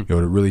 you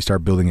know, to really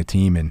start building a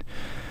team. And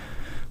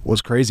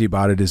what's crazy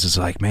about it is it's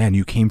like, man,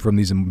 you came from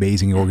these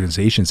amazing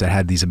organizations that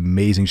had these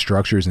amazing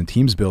structures and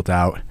teams built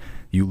out.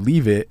 You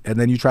leave it and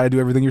then you try to do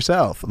everything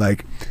yourself.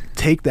 Like,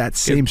 take that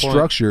same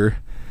structure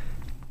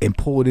and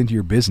pull it into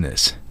your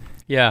business.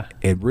 Yeah.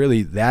 And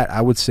really, that,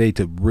 I would say,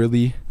 to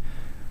really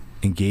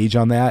engage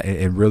on that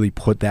and really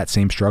put that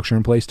same structure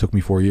in place took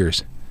me 4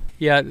 years.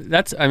 Yeah,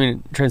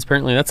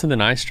 transparently, that's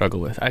something I struggle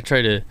with. I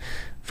try to,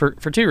 for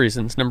two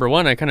reasons. Number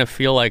one, I kind of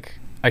feel like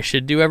I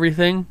should do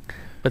everything.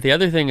 But the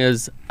other thing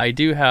is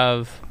I'm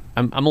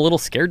a little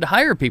scared to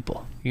hire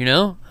people, you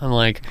know? I'm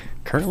like,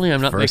 currently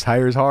I'm not. First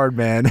hire is hard,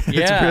 man.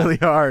 Yeah. It's really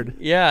hard.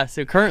 Yeah.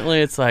 So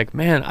currently it's like,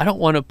 man, I don't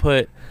want to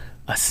put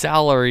a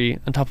salary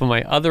on top of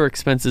my other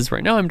expenses.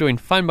 Right now I'm doing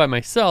fine by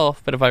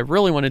myself, but if I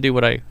really want to do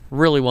what I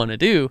really want to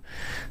do,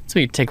 it's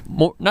going to take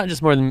more, not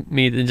just more than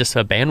me than just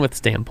a bandwidth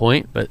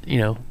standpoint, but, you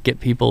know, get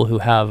people who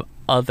have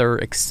other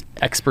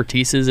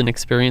expertises and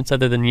experience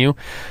other than you.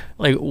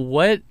 Like,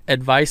 what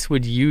advice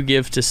would you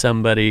give to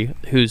somebody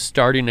who's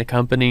starting a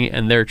company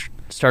and they're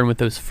starting with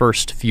those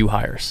first few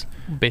hires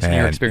based on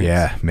your experience?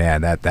 Yeah,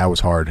 man, that was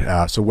hard.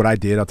 So what I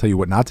did, I'll tell you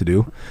what not to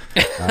do.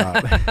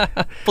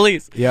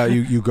 Please. Yeah,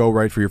 you go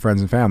right for your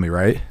friends and family,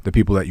 right? The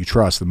people that you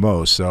trust the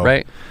most. So,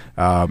 right.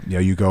 You know,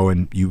 you go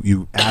and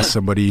you ask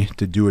somebody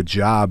to do a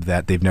job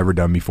that they've never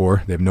done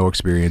before, they have no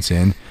experience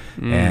in,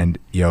 and,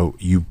 you know,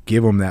 you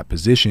give them that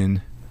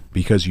position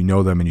because you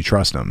know them and you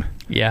trust them.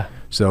 Yeah.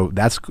 So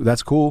that's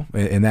cool,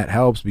 and that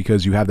helps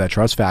because you have that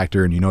trust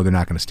factor, and you know they're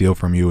not going to steal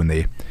from you, and they,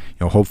 you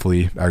know,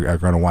 hopefully are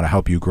going to want to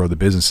help you grow the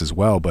business as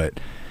well. But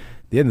at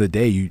the end of the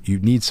day, you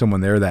need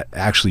someone there that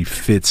actually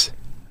fits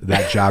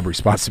that job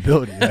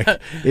responsibility.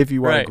 Like, if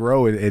you want to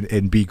grow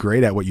and be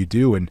great at what you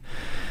do, and,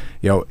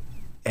 you know,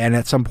 and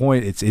at some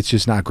point it's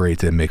just not great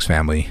to mix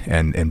family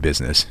and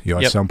business. You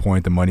know, at some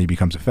point the money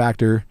becomes a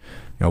factor.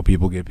 You know,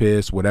 people get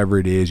pissed, whatever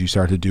it is. You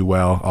start to do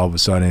well, all of a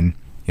sudden,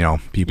 you know,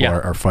 people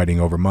are fighting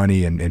over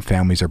money, and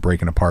families are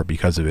breaking apart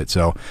because of it.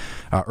 So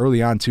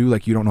early on too,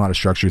 like, you don't know how to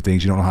structure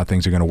things. You don't know how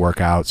things are going to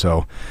work out.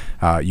 So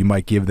you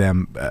might give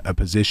them a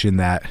position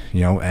that,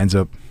 you know, ends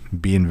up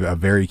being a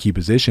very key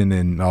position,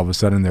 and all of a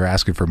sudden they're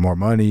asking for more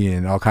money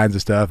and all kinds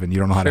of stuff, and you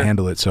don't know how to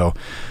handle it. So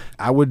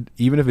I would,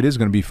 even if it is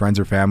going to be friends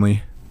or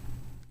family,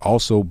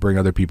 also bring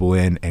other people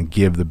in and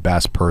give the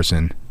best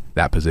person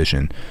that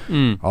position.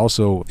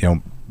 Also, you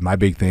know, my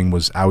big thing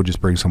was I would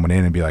just bring someone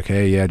in and be like,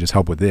 hey, yeah, just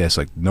help with this.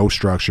 Like, no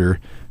structure,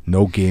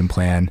 no game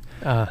plan.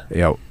 You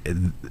know,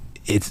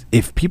 it's,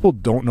 if people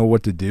don't know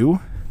what to do,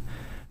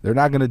 they're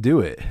not going to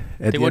do it.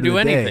 They won't do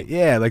anything.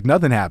 Yeah, like,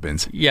 nothing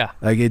happens. Yeah.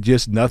 Like, it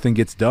just, nothing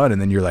gets done,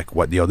 and then you're like,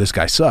 what, yo, this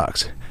guy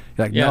sucks.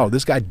 You're like, no,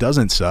 this guy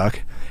doesn't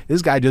suck.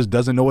 This guy just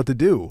doesn't know what to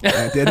do.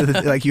 At the end of the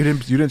day, like, you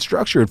didn't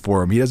structure it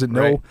for him. He doesn't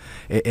know.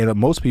 And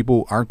most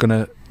people aren't going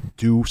to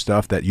do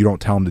stuff that you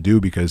don't tell them to do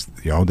because,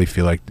 you know, they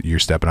feel like they're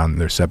stepping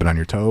on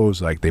your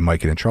toes. Like, they might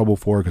get in trouble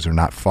for it because they're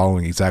not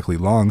following exactly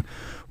along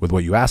with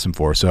what you asked them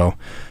for. So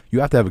you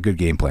have to have a good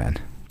game plan.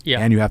 Yeah.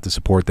 And you have to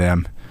support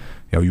them.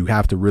 You know, you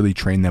have to really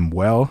train them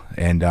well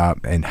and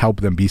help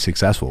them be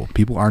successful.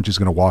 People aren't just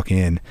going to walk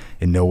in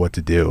and know what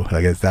to do.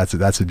 Like, that's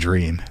a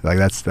dream. Like,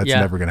 that's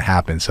never going to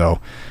happen. So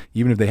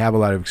even if they have a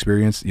lot of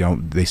experience, you know,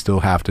 they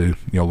still have to, you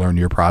know, learn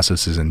your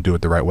processes and do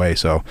it the right way.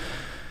 So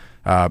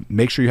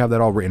make sure you have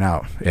that all written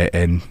out.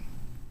 And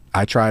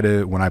I try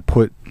to, when I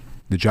put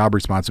the job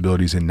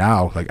responsibilities in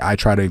now, like, I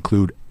try to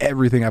include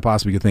everything I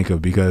possibly could think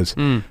of, because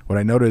what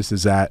I noticed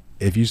is that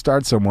if you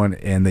start someone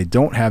and they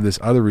don't have this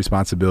other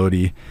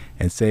responsibility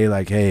and say,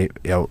 like, hey,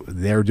 you know,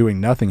 they're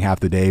doing nothing half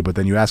the day, but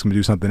then you ask them to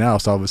do something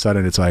else, all of a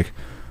sudden it's like,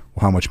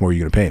 well, how much more are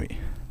you going to pay me?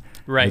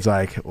 Right. It's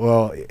like,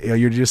 well, you know,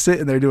 you're just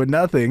sitting there doing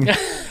nothing,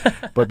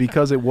 but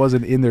because it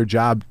wasn't in their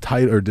job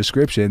title or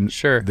description,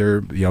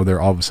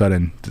 they're all of a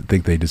sudden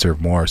think they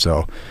deserve more.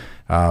 So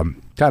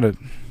kind of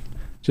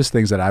just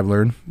things that I've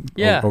learned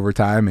over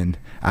time, and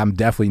I'm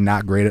definitely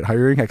not great at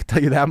hiring. I can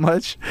tell you that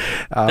much.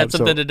 That's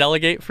something to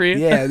delegate for you?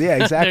 Yeah,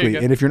 exactly.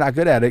 And if you're not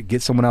good at it,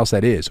 get someone else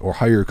that is, or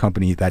hire a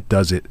company that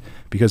does it,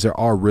 because there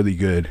are really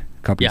good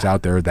companies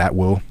out there that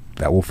will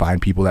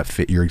find people that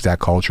fit your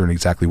exact culture and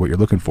exactly what you're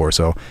looking for.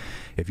 So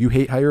if you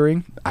hate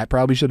hiring, I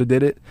probably should have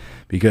did it,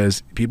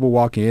 because people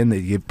walk in,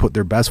 they put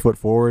their best foot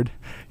forward.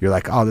 You're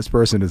like, oh, this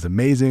person is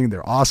amazing.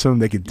 They're awesome.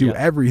 They could do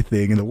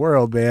everything in the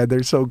world, man.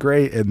 They're so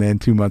great. And then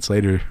 2 months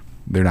later,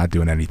 they're not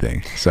doing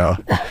anything. So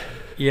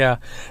yeah.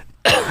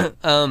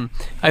 One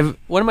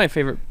of my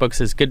favorite books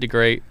is Good to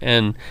Great,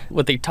 and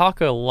what they talk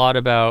a lot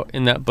about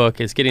in that book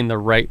is getting the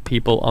right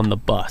people on the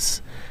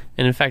bus.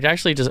 And in fact,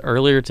 actually just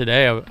earlier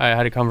today, I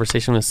had a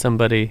conversation with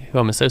somebody who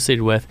I'm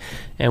associated with,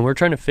 and we're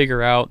trying to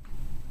figure out,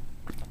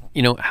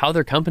 you know, how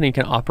their company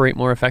can operate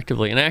more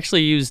effectively. And I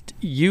actually used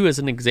you as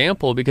an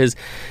example because,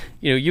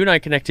 you know, you and I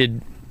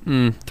connected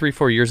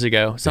 3-4 years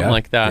ago, something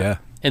like that. Yeah.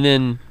 And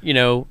then,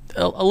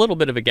 a little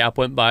bit of a gap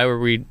went by where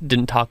we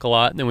didn't talk a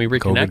lot, and then we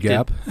reconnected.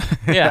 COVID gap.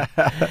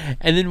 Yeah.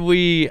 And then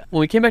when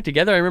we came back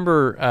together, I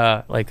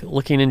remember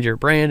looking into your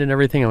brand and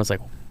everything. I was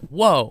like,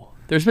 whoa,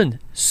 there's been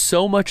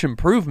so much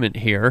improvement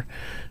here.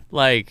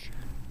 Like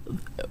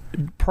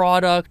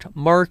product,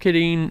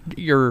 marketing,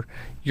 your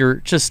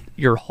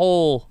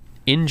whole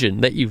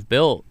engine that you've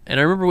built. And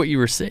I remember what you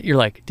were saying. You're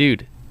like,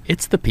 dude,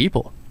 it's the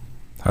people.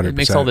 100%. It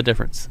makes all the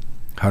difference.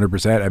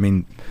 100%. I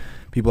mean,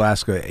 people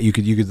ask, you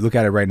could look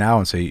at it right now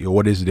and say,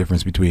 what is the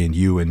difference between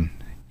you and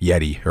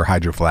Yeti or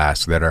Hydro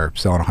Flask that are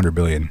selling $100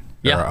 billion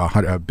or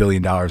 $1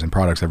 billion in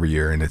products every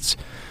year? And it's,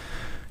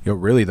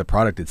 really the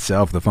product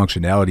itself, the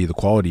functionality, the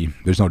quality,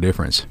 there's no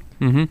difference.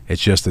 Mm-hmm.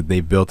 It's just that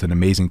they've built an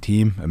amazing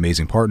team,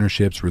 amazing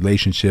partnerships,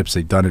 relationships.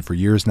 They've done it for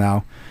years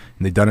now,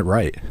 and they've done it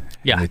right.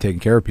 Yeah. And they've taken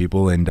care of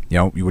people. And,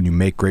 when you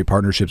make great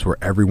partnerships where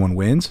everyone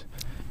wins,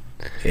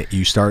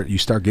 you start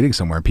getting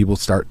somewhere, and people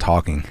start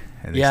talking,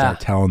 and they start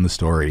telling the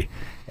story.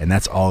 And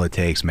that's all it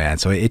takes, man.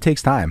 So it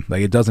takes time.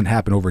 Like, it doesn't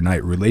happen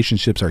overnight.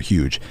 Relationships are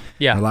huge.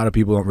 Yeah. And a lot of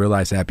people don't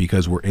realize that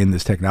because we're in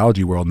this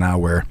technology world now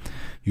where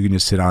you can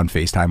just sit on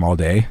FaceTime all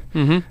day.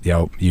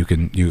 Mm-hmm. You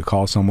can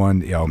call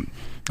someone,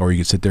 or you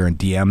can sit there and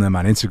DM them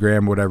on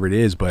Instagram, whatever it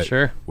is. But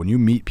when you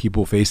meet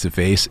people face to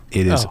face,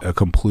 it is a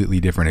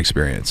completely different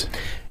experience.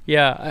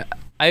 Yeah.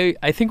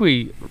 I think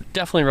we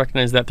definitely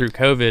recognize that through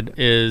COVID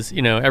is,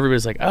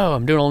 everybody's like, oh,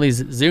 I'm doing all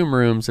these Zoom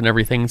rooms and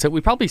everything. So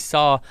we probably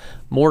saw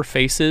more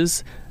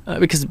faces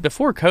because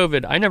before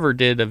COVID, I never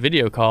did a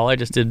video call. I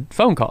just did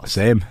phone calls.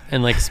 Same.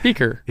 And like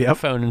speaker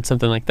phone and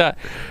something like that.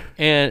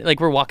 And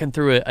like we're walking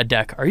through a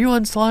deck. Are you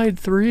on slide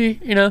 3?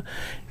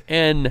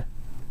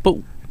 But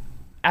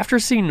after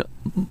seeing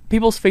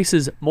people's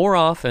faces more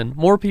often,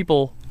 more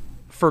people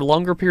for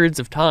longer periods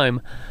of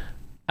time,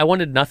 I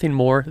wanted nothing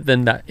more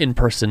than that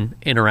in-person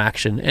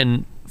interaction.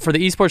 And for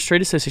the Esports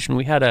Trade Association,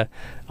 we had a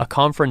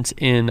conference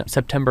in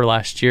September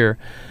last year.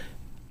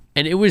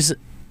 And it was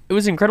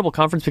an incredible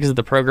conference because of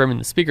the program and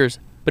the speakers,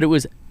 but it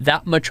was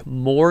that much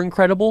more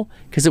incredible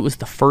because it was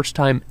the first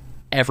time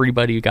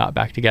everybody got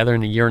back together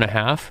in a year and a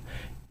half.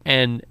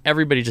 And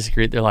everybody just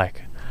agreed. They're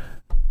like,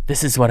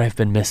 this is what I've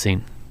been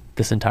missing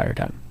this entire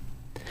time.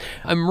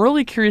 I'm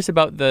really curious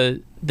about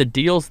the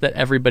deals that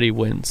everybody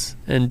wins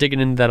and digging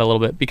into that a little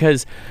bit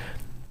because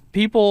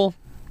people,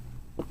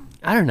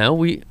 I don't know,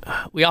 we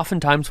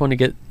oftentimes want to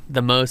get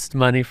the most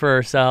money for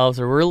ourselves,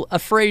 or we're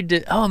afraid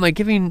to, am I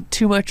giving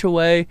too much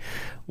away?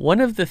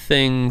 One of the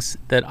things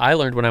that I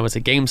learned when I was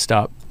at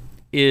GameStop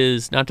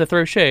is, not to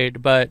throw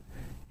shade, but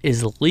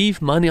is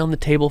leave money on the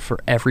table for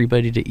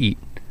everybody to eat.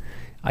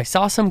 I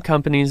saw some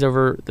companies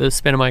over the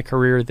span of my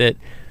career that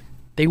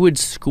they would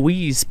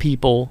squeeze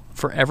people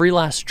for every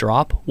last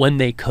drop when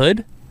they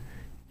could.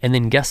 And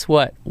then guess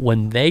what?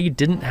 When they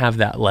didn't have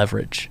that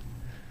leverage,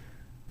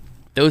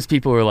 those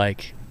people were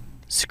like,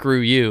 screw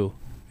you.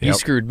 You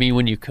screwed me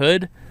when you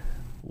could.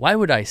 Why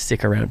would I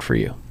stick around for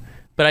you?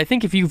 But I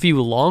think if you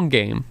view long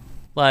game,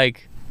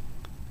 like,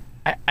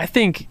 I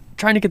think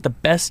trying to get the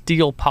best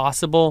deal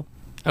possible,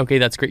 okay,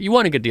 that's great. You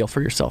want a good deal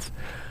for yourself.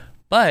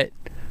 But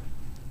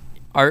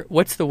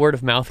what's the word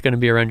of mouth going to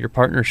be around your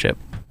partnership?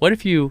 What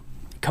if you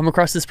come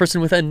across this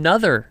person with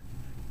another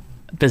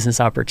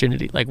business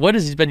opportunity? Like, what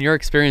has been your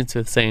experience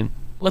with saying,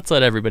 let's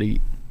let everybody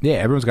eat? Yeah,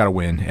 everyone's got to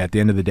win at the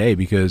end of the day,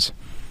 because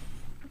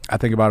I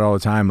think about it all the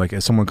time. Like,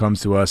 if someone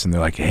comes to us and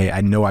they're like, hey,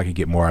 I know I could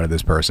get more out of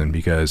this person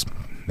because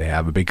they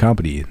have a big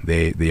company.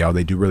 They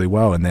do really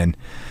well. And then,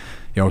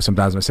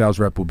 sometimes my sales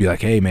rep will be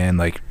like, hey, man,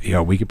 like,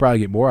 we could probably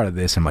get more out of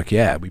this. I'm like,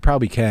 yeah, we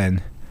probably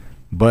can.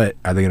 But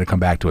are they going to come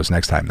back to us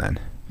next time then?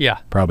 Yeah.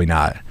 Probably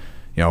not.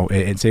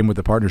 And same with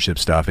the partnership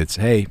stuff. It's,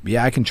 hey,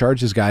 yeah, I can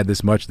charge this guy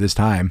this much this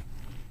time,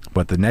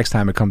 but the next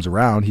time it comes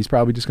around, he's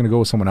probably just going to go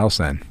with someone else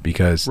then,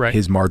 because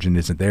his margin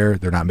isn't there.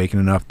 They're not making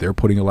enough. They're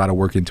putting a lot of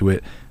work into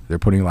it. They're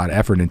putting a lot of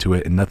effort into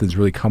it, and nothing's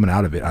really coming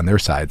out of it on their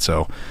side.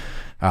 So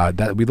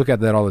that we look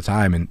at that all the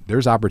time, and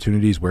there's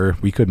opportunities where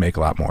we could make a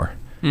lot more.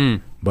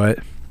 But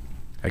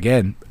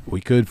again,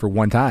 we could for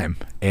one time,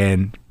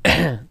 and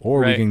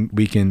or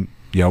we can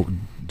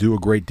do a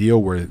great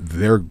deal where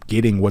they're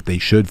getting what they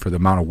should for the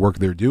amount of work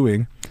they're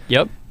doing.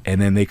 Yep.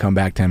 And then they come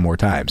back 10 more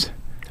times.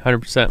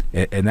 100%.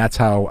 And that's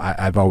how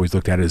I've always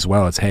looked at it as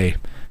well. It's, hey,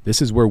 this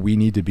is where we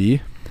need to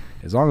be.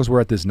 As long as we're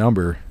at this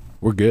number,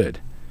 we're good.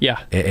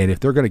 Yeah. And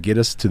if they're going to get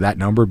us to that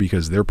number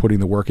because they're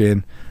putting the work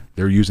in,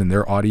 they're using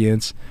their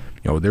audience,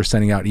 they're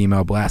sending out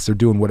email blasts, they're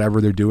doing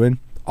whatever they're doing,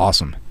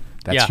 awesome.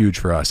 That's huge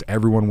for us.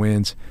 Everyone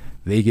wins.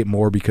 They get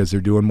more because they're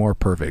doing more.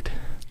 Perfect.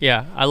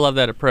 Yeah, I love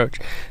that approach.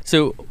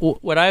 So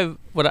what I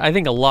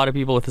think a lot of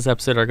people with this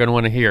episode are going to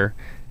want to hear,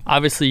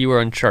 obviously you were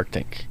on Shark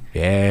Tank.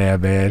 Yeah,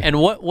 man. And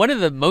one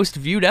of the most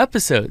viewed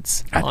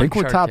episodes? I think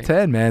we're top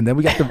 10, man. Then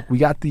we got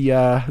the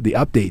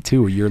update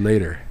too a year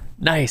later.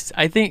 Nice.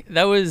 I think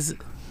that was,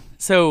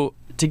 so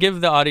to give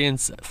the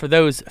audience, for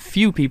those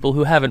few people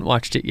who haven't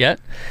watched it yet,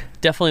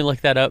 definitely look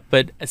that up.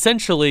 But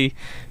essentially,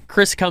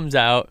 Chris comes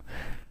out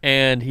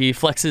and he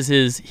flexes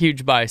his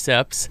huge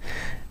biceps,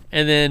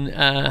 And then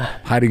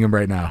hiding them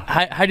right now.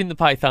 Hiding the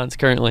pythons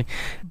currently.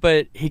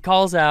 But he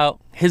calls out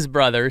his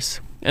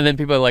brothers, and then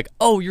people are like,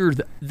 "Oh, you're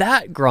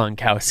that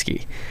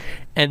Gronkowski."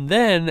 And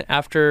then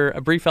after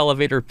a brief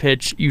elevator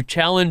pitch, you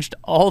challenged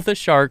all the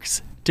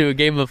Sharks to a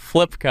game of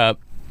Flip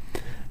Cup,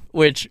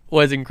 which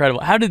was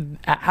incredible. How did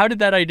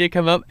that idea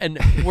come up? And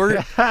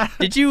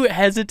did you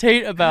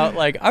hesitate about,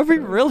 like, are we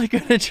really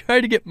going to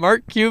try to get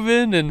Mark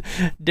Cuban and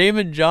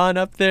Damon John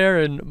up there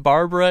and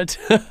Barbara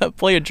to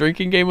play a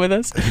drinking game with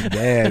us?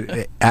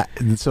 Man,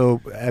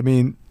 so I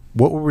mean,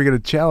 what were we going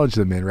to challenge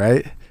them in,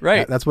 right?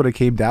 Right. That's what it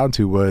came down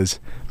to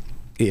was,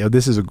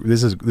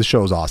 this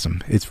show is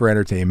awesome. It's for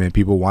entertainment.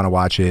 People want to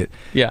watch it.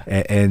 Yeah.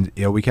 And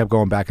we kept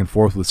going back and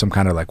forth with some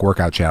kind of like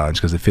workout challenge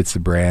because it fits the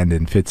brand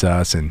and fits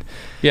us. And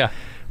yeah.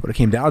 What it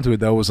came down to it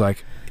though was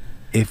like,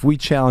 if we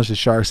challenge the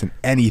Sharks in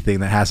anything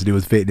that has to do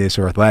with fitness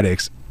or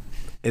athletics,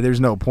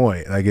 there's no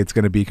point. Like, it's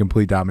going to be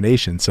complete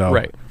domination.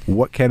 So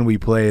what can we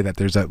play that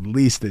there's at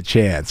least a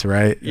chance,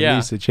 right? Yeah. At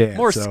least a chance.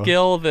 More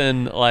skill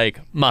than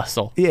like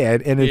muscle. Yeah,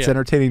 and it's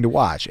entertaining to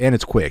watch, and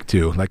it's quick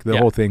too. Like the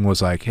whole thing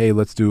was like, hey,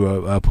 let's do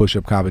a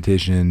push-up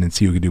competition and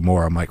see who can do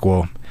more. I'm like,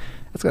 well,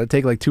 that's going to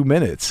take like 2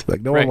 minutes.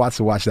 Like, no one wants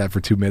to watch that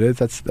for 2 minutes.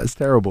 That's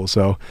terrible.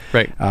 So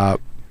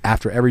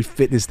after every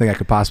fitness thing I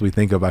could possibly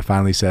think of, I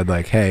finally said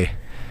like, hey,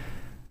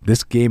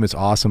 this game is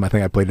awesome. I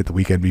think I played it the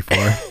weekend before.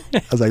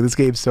 I was like, this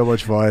game's so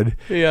much fun.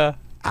 Yeah.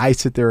 I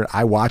sit there and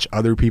I watch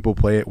other people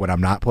play it when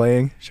I'm not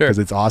playing. Sure. Because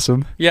it's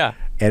awesome. Yeah.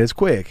 And it's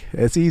quick.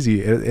 It's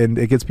easy. And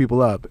it gets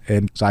people up.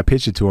 And so I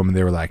pitched it to them and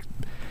they were like,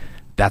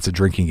 that's a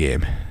drinking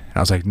game. And I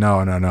was like, no.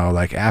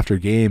 Like, after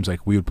games,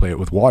 like, we would play it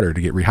with water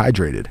to get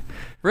rehydrated.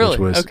 Really?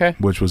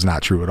 Which was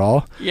not true at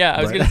all. Yeah,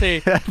 I was going to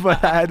say,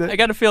 but I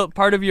got to feel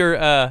part of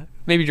your,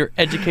 maybe your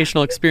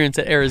educational experience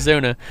at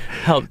Arizona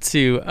helped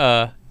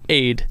to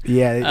aid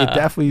it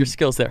definitely your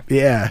skills there.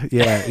 Yeah.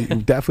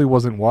 It definitely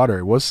wasn't water.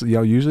 It was,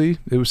 usually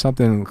it was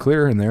something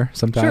clear in there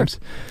sometimes.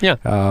 Sure.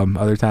 Yeah.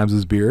 Other times it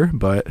was beer,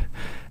 but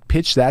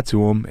pitched that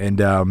to them and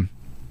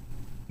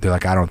they're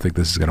like, I don't think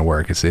this is going to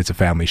work. It's a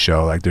family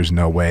show. Like, there's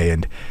no way.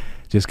 And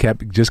just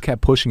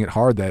kept pushing it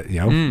hard that,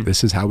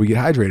 this is how we get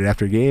hydrated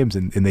after games,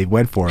 and they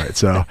went for it.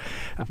 So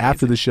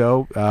after the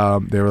show,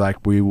 they were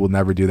like, we will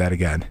never do that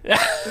again.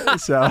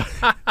 So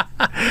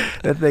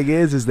the thing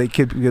is they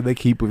keep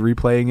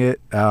replaying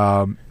it.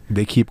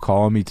 They keep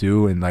calling me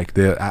too, and like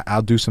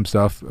I'll do some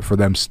stuff for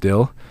them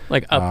still.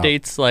 Like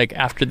updates, like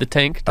after the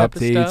tank type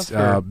updates, of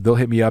stuff? They'll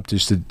hit me up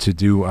just to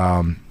do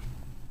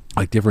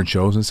like different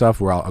shows and stuff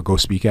where I'll go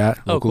speak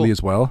at locally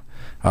as well.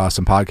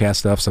 Some podcast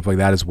stuff like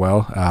that as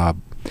well.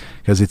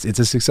 Because it's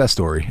a success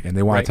story, and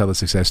they want to tell the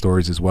success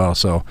stories as well.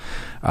 So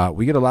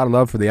we get a lot of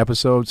love for the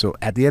episode. So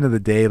at the end of the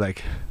day,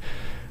 like,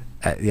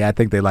 I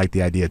think they like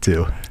the idea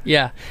too.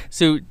 Yeah.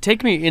 So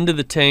take me into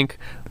the tank.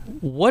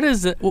 What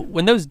is it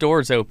when those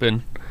doors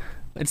open?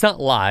 It's not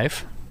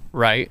live,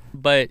 right?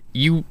 But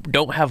you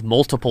don't have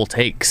multiple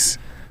takes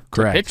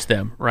to pitch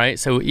them, right?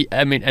 So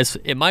I mean,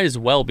 it might as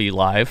well be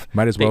live.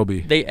 Might as well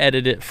be. They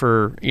edit it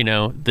for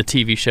the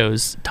TV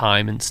show's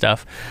time and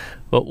stuff.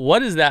 But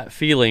what is that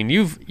feeling?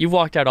 You've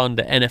walked out on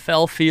the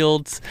NFL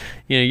fields.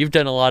 You've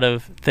done a lot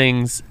of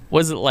things.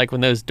 What is it like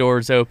when those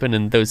doors open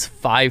and those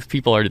 5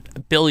 people are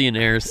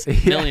millionaires are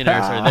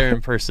there in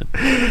person?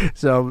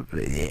 So,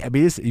 I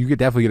mean, you could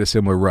definitely get a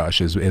similar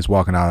rush as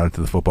walking out onto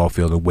the football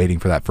field and waiting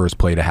for that first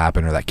play to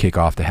happen or that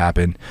kickoff to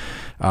happen.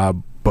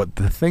 But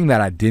the thing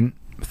that I didn't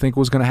think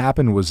was going to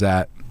happen was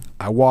that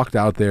I walked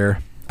out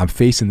there. I'm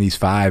facing these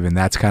 5, and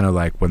that's kind of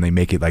like when they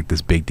make it like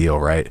this big deal,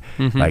 right?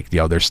 Mm-hmm. Like,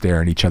 they're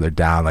staring each other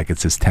down like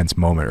it's this tense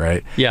moment,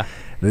 right? Yeah.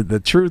 The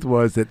truth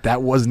was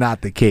that was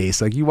not the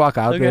case. Like, you walk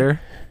out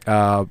there,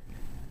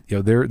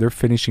 they're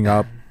finishing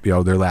up,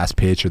 their last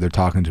pitch, or they're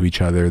talking to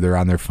each other, they're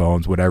on their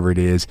phones, whatever it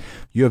is.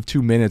 You have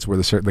 2 minutes where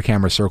the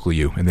cameras circle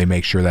you, and they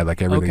make sure that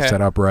like everything's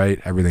set up right,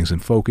 everything's in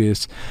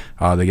focus.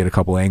 They get a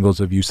couple angles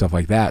of you, stuff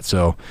like that.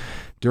 So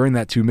during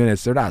that 2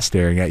 minutes, they're not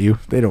staring at you.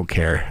 They don't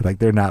care. Like,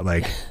 they're not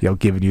like,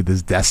 giving you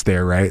this death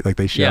stare, right? Like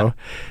they show.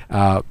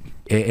 Yeah.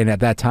 And at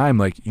that time,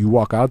 like, you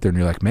walk out there and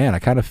you're like, man, I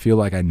kind of feel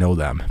like I know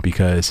them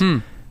because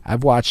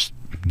I've watched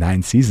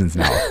 9 seasons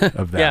now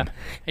of them. Yeah.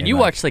 And you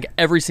watched like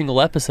every single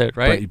episode,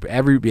 right?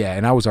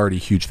 And I was already a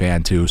huge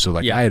fan too. So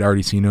like I had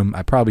already seen them.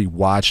 I probably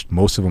watched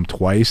most of them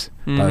twice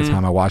by the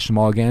time I watched them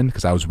all again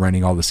because I was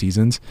renting all the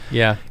seasons.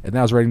 Yeah. And then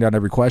I was writing down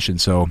every question.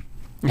 So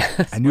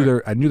I knew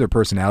their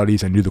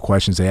personalities. I knew the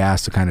questions they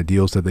asked, the kind of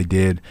deals that they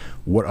did,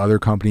 what other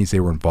companies they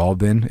were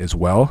involved in as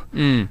well,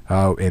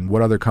 and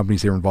what other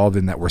companies they were involved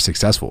in that were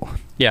successful.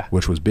 Yeah,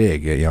 which was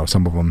big.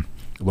 Some of them.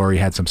 Lori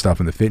had some stuff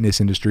in the fitness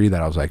industry that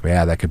I was like,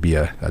 yeah, that could be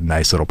a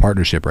nice little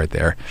partnership right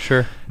there.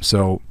 Sure.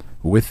 So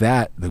with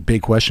that, the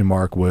big question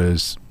mark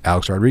was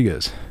Alex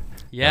Rodriguez.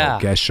 Yeah.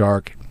 Guest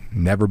Shark,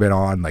 never been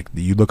on. Like,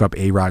 you look up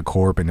A-Rod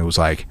Corp and it was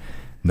like,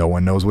 no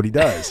one knows what he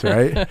does,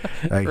 right?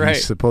 Like, he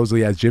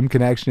supposedly has gym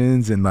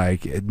connections and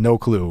like no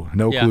clue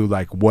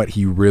like what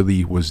he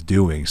really was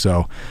doing.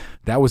 So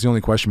that was the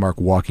only question mark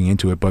walking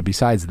into it. But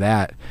besides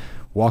that,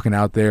 walking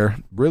out there,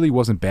 really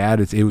wasn't bad.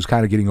 It was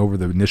kind of getting over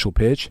the initial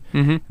pitch.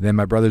 Then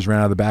my brothers ran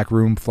out of the back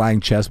room,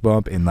 flying chest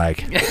bump, and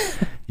like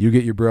you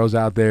get your bros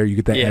out there, you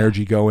get that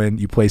energy going,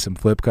 you play some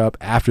flip cup.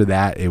 After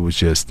that, it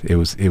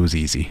was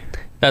easy.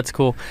 That's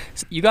cool.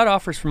 So you got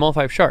offers from all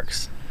 5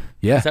 sharks.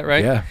 Yeah. Is that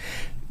right? Yeah.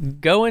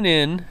 Going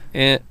in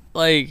and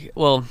like,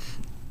 well,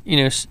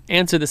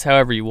 answer this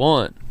however you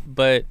want,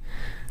 but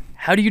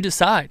how do you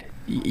decide?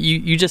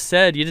 You just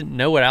said you didn't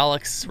know what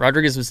Alex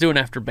Rodriguez was doing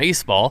after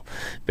baseball.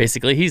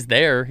 Basically, he's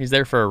there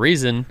for a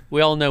reason.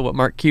 We all know what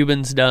Mark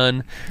Cuban's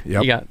done.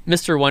 Yep. You got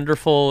Mr.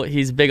 Wonderful.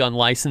 He's big on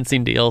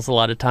licensing deals a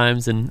lot of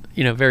times, and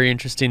very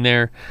interesting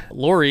there.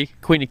 Lori,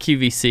 Queen of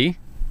QVC,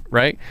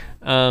 right?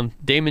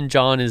 Damon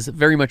John is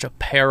very much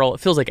apparel. It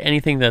feels like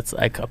anything that's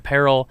like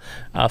apparel,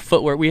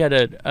 footwear. We had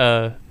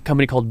a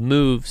company called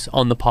Moves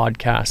on the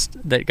podcast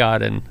that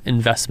got an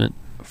investment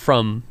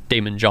from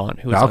Damon John,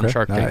 who was on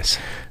Shark Tank. Nice.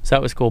 So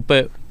that was cool.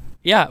 But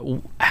yeah,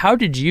 how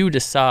did you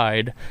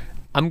decide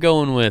I'm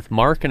going with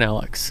Mark and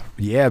Alex?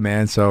 Yeah,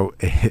 man. So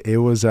it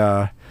was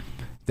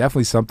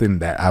definitely something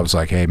that I was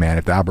like, hey, man,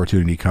 if the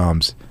opportunity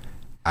comes,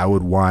 I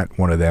would want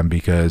one of them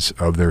because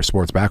of their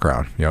sports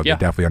background. They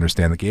definitely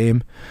understand the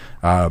game.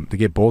 To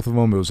get both of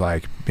them, it was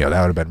like, that would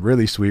have been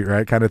really sweet,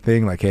 right? Kind of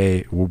thing. Like,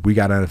 hey, we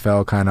got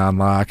NFL kind of on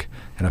lock,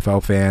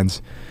 NFL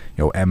fans.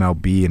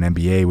 MLB and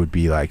NBA would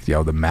be like,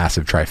 the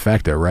massive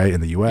trifecta, right,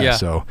 in the U.S. Yeah.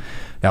 So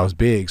that was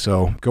big.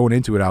 So going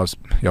into it, I was,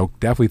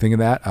 definitely thinking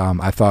that.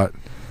 I thought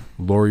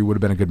Lori would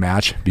have been a good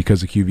match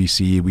because of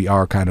QVC. We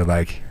are kind of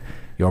like,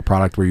 a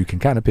product where you can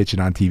kind of pitch it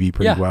on TV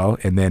pretty well.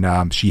 And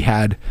then she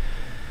had,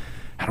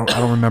 I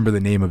don't remember the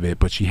name of it,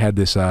 but she had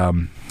this,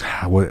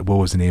 what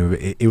was the name of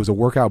it? It was a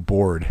workout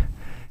board.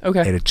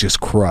 Okay. And it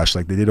just crushed.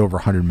 Like, they did over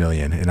 100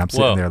 million. And I'm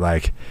sitting there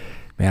like,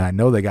 man, I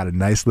know they got a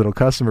nice little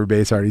customer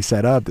base already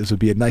set up. This would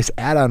be a nice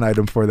add-on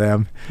item for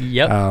them.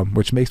 Yep.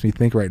 Which makes me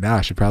think right now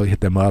I should probably hit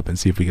them up and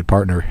see if we could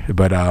partner.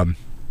 But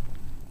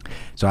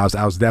so I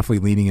was definitely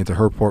leaning into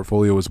her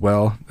portfolio as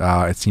well.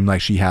 It seemed like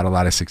she had a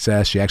lot of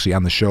success. She actually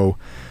on the show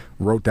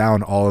wrote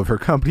down all of her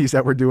companies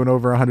that were doing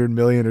over 100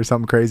 million or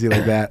something crazy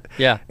like that.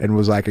 Yeah. And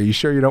was like, are you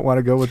sure you don't want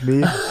to go with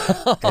me?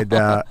 And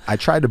I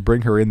tried to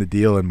bring her in the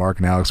deal, and Mark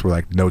and Alex were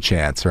like, no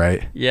chance,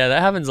 right? Yeah,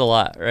 that happens a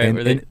lot, right?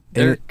 Where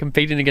they're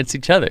competing against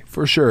each other.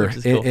 For sure.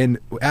 Cool. And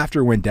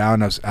after it went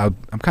down,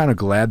 I'm kind of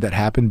glad that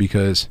happened,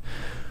 because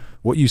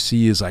what you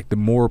see is like the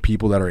more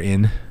people that are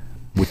in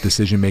with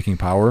decision-making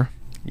power,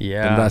 the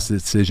less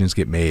decisions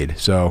get made.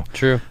 So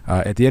true.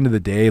 At the end of the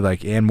day,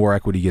 and more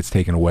equity gets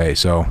taken away.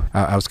 So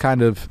I was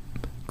kind of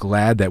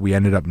glad that we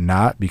ended up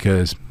not,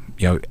 because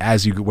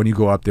when you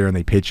go up there and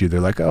they pitch you, they're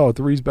like, oh,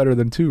 3's better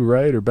than 2,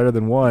 right, or better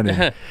than 1.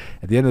 And at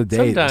the end of the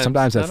day,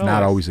 sometimes that's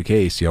not always the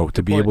case. To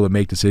be able to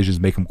make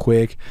decisions, make them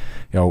quick,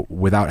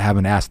 without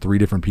having to ask 3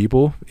 different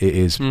people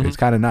is it's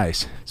kind of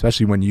nice,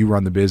 especially when you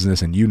run the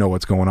business and you know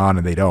what's going on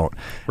and they don't.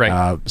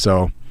 Right.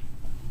 So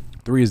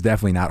 3 is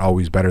definitely not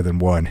always better than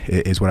 1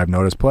 is what I've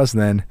noticed. Plus,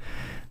 then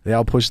they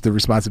all push the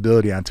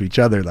responsibility onto each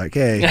other. Like,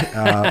 hey,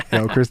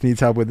 Chris needs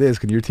help with this.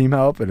 Can your team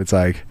help? And it's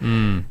like,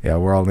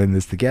 we're all in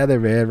this together,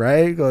 man.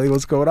 Right? Like,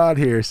 what's going on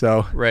here?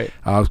 So, right.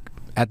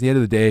 At the end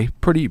of the day,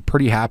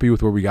 pretty happy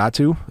with where we got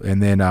to.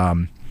 And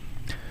then,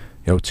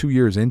 2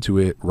 years into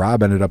it,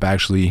 Rob ended up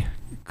actually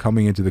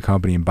coming into the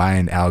company and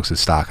buying Alex's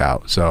stock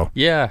out. So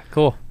yeah,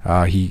 cool.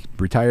 He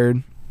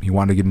retired. He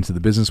wanted to get into the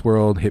business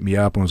world. Hit me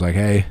up and was like,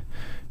 hey,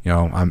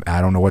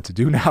 I don't know what to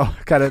do now,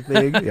 kind of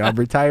thing. I'm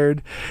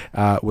retired.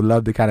 Would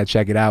love to kind of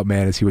check it out,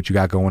 man, and see what you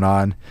got going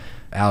on.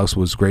 Alex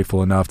was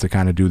grateful enough to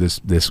kind of do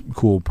this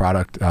cool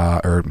product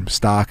or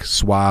stock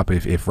swap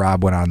if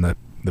Rob went on the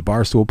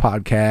Barstool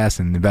podcast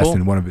and invest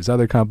in one of his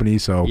other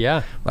companies. So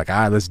like, all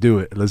right, let's do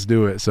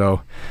it.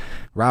 So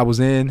Rob was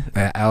in,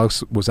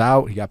 Alex was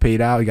out. He got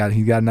paid out. He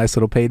got a nice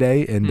little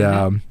payday,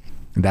 and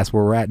that's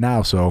where we're at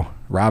now. So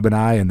Rob and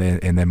I, and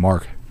then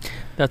Mark.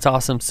 That's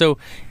awesome. So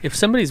if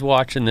somebody's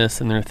watching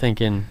this and they're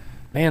thinking,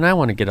 man, I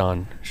want to get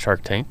on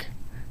Shark Tank,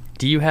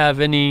 do you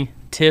have any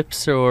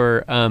tips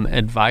or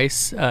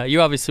advice? You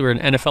obviously were an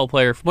NFL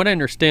player. From what I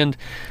understand,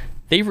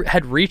 they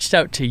had reached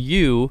out to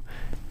you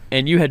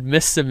and you had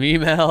missed some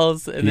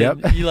emails, and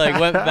then you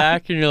went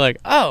back and you're like,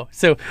 oh,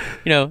 so,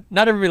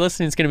 not everybody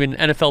listening is going to be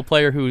an NFL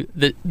player who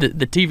the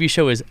TV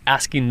show is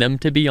asking them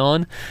to be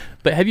on.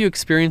 But have you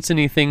experienced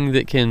anything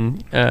that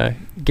can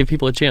give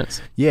people a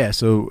chance? Yeah,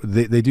 so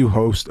they do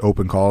host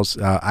open calls.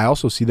 I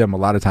also see them a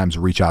lot of times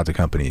reach out to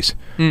companies.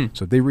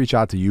 So if they reach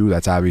out to you,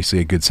 that's obviously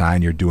a good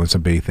sign. You're doing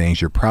some big things.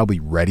 You're probably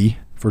ready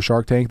for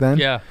Shark Tank then.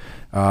 Yeah.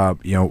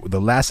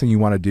 The last thing you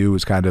want to do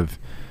is kind of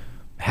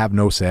have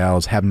no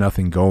sales, have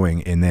nothing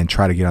going, and then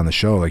try to get on the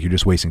show. Like, you're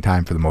just wasting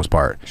time for the most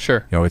part.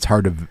 Sure. It's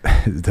hard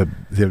to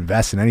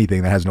invest in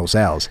anything that has no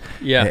sales.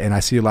 Yeah. And I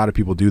see a lot of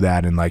people do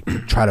that and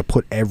try to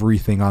put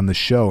everything on the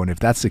show. And if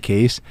that's the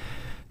case,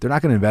 they're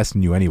not going to invest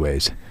in you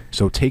anyways.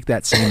 So take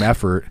that same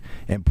effort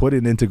and put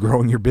it into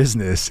growing your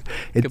business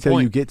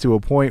until you get to a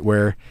point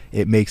where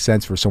it makes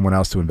sense for someone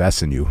else to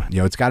invest in you.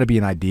 It's got to be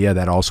an idea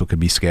that also can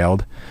be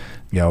scaled.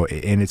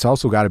 And it's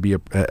also got to be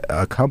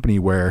a company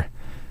where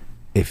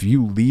if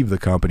you leave the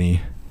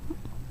company,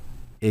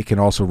 it can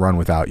also run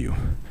without you.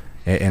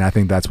 And I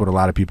think that's what a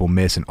lot of people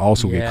miss and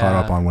also get caught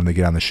up on when they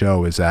get on the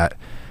show, is that,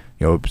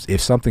 you know, if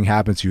something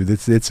happens to you,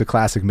 it's a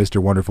classic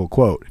Mr. Wonderful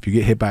quote. If you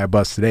get hit by a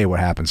bus today, what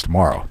happens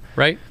tomorrow?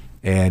 Right.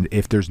 And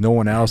if there's no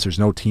one else, there's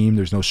no team,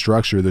 there's no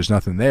structure, there's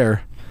nothing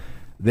there,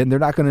 then they're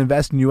not going to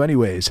invest in you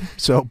anyways.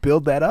 So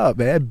build that up,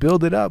 man.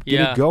 Build it up.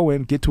 Get it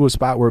going. Get to a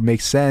spot where it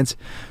makes sense,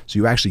 so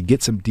you actually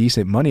get some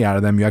decent money out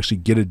of them. You actually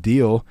get a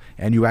deal,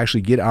 and you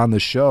actually get on the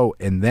show,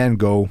 and then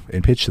go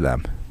and pitch to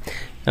them.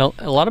 Now,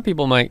 a lot of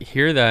people might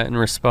hear that and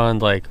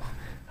respond like,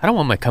 I don't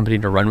want my company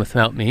to run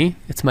without me.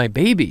 It's my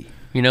baby,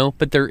 you know?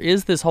 But there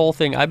is this whole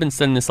thing, I've been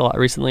studying this a lot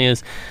recently,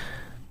 is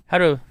how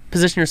to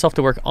position yourself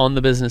to work on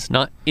the business,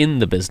 not in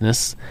the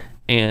business.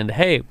 And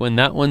hey, when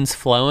that one's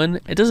flowing,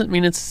 it doesn't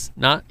mean it's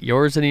not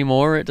yours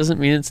anymore. It doesn't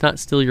mean it's not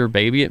still your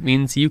baby. It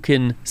means you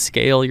can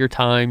scale your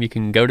time. You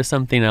can go to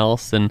something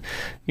else and,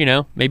 you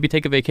know, maybe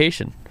take a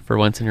vacation for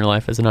once in your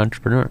life as an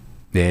entrepreneur.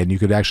 And you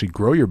could actually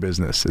grow your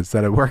business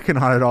instead of working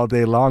on it all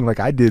day long like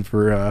I did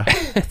for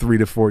 3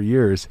 to 4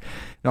 years.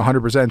 No,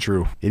 100%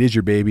 true. It is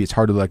your baby. It's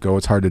hard to let go.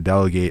 It's hard to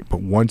delegate.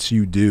 But once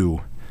you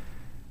do,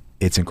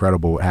 it's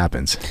incredible what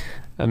happens.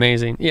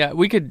 Amazing. Yeah,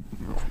 we could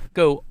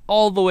go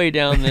all the way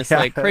down this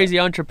like crazy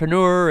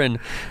entrepreneur and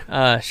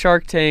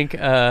Shark Tank,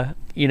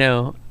 you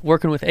know,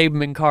 working with Abe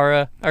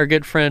Minkara, our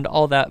good friend,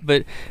 all that.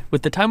 But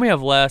with the time we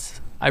have left,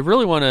 I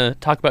really want to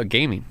talk about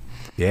gaming.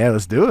 Yeah,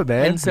 let's do it,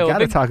 man. And so we got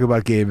to talk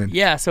about gaming.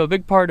 Yeah, so a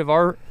big part of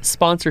our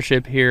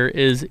sponsorship here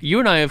is you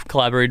and I have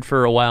collaborated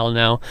for a while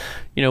now,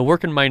 you know,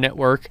 working my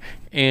network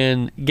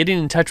and getting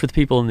in touch with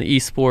people in the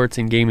esports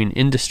and gaming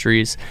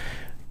industries.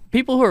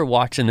 People who are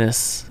watching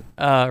this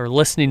or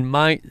listening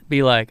might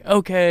be like,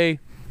 okay,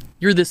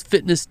 you're this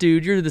fitness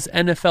dude, you're this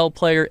NFL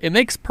player. It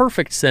makes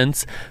perfect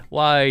sense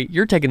why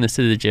you're taking this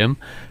to the gym.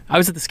 I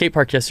was at the skate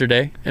park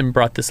yesterday and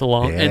brought this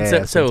along. Yeah, and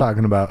that's what I'm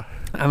talking about.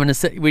 I'm going to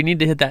say we need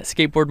to hit that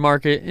skateboard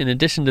market in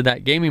addition to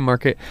that gaming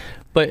market.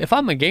 But if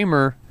I'm a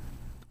gamer,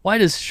 why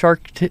does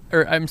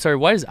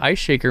why does Ice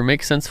Shaker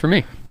make sense for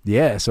me?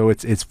 Yeah, so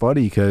it's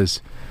funny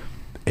because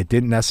it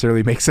didn't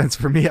necessarily make sense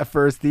for me at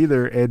first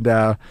either. And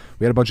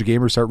we had a bunch of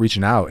gamers start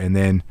reaching out. And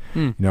then,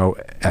 you know,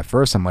 at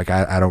first I'm like,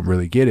 I don't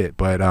really get it.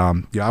 But,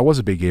 you know, I was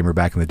a big gamer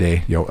back in the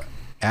day. You know,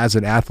 as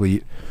an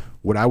athlete,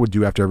 what I would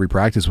do after every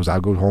practice was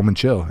I'd go home and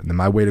chill. And then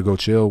my way to go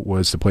chill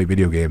was to play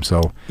video games.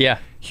 So yeah,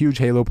 huge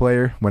Halo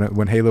player.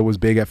 When Halo was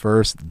big at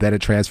first, then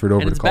it transferred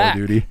over to Call of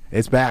Duty.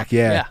 It's back,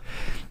 yeah.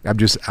 I'm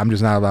just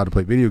not allowed to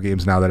play video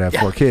games now that I have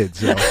 4 kids.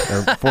 So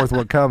fourth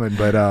one coming.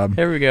 But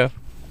there we go.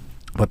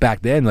 But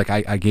back then, like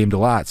I gamed a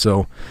lot.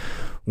 So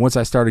once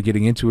I started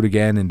getting into it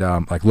again and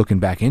like looking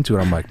back into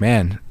it, I'm like,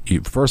 man,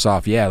 first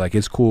off, yeah, like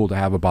it's cool to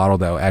have a bottle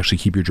that will actually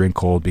keep your drink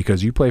cold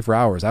because you play for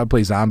hours. I would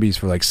play zombies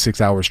for like 6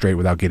 hours straight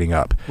without getting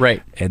up.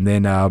 Right. And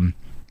then, you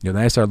know, then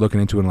I started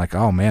looking into it and like,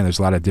 oh man, there's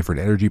a lot of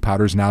different energy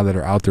powders now that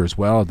are out there as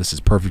well. This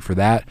is perfect for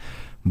that.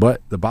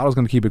 But the bottle's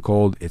going to keep it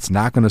cold. It's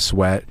not going to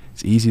sweat.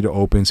 It's easy to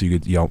open, so you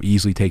could, you know,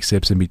 easily take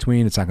sips in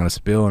between. It's not going to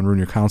spill and ruin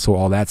your console,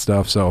 all that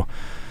stuff. So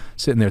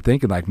sitting there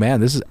thinking like, man,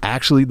 this is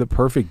actually the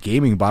perfect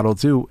gaming bottle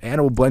too, and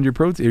it will blend your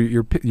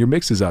protein, your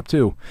mixes up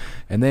too.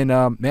 And then,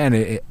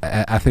 man,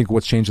 I think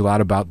what's changed a lot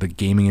about the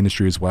gaming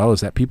industry as well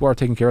is that people are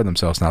taking care of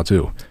themselves now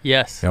too.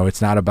 Yes. You know,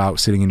 it's not about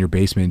sitting in your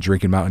basement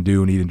drinking Mountain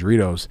Dew and eating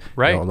Doritos.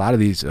 Right. You know, a lot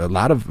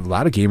of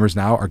gamers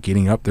now are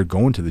getting up. They're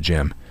going to the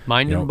gym.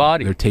 Mind and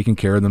body. They're taking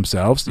care of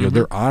themselves. You know,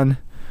 they're on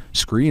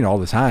screen all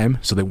the time,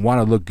 so they want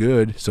to look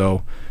good. So,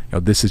 you know,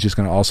 this is just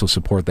going to also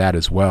support that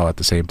as well at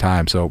the same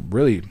time. So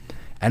really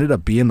ended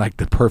up being like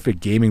the perfect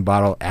gaming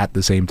bottle at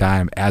the same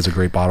time as a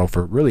great bottle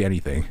for really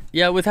anything.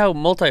 Yeah, with how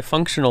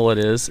multifunctional it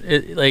is,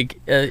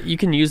 you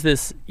can use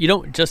this. You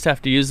don't just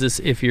have to use this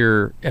if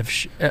you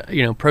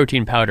know,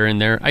 protein powder in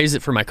there. I use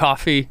it for my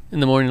coffee in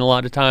the morning a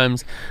lot of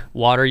times.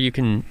 Water you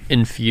can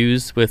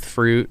infuse with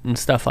fruit and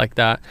stuff like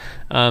that.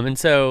 And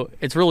so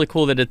it's really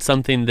cool that it's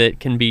something that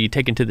can be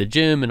taken to the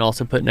gym and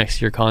also put next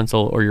to your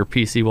console or your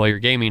PC while you're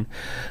gaming.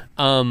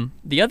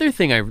 The other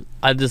thing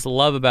I just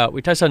love about,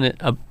 we touched on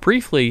it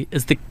briefly,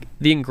 is the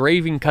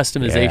engraving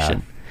customization.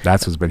 Yeah,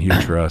 that's what's been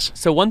huge for us.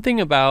 So one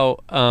thing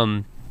about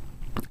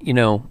you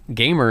know,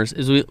 gamers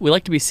is we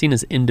like to be seen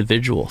as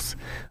individuals.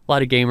 A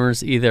lot of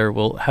gamers either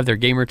will have their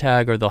gamer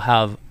tag or they'll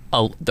have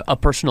a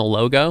personal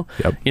logo.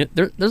 Yep. You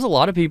know, there's a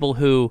lot of people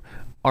who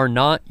are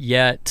not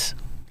yet,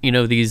 you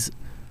know, these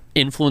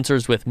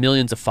influencers with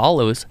millions of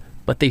followers,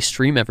 but they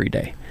stream every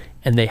day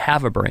and they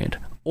have a brand.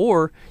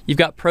 Or you've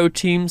got pro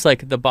teams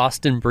like the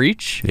Boston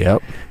Breach.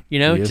 Yep. You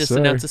know, yes, just sir.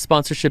 announced a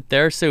sponsorship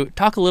there. So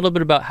talk a little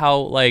bit about how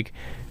like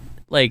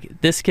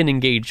this can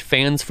engage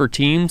fans for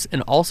teams,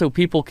 and also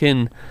people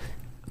can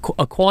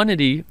a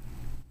quantity.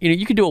 You know,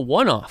 you can do a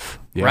one-off,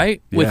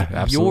 right, with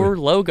your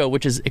logo,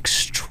 which is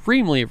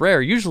extremely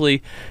rare.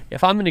 Usually,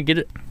 if I'm going to get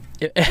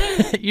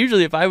it.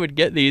 Usually if I would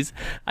get these,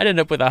 I'd end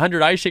up with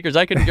 100 ice shakers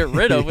I couldn't get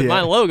rid of with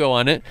my logo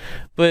on it.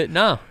 But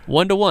no,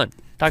 1-to-1.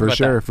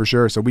 For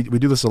sure. So we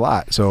do this a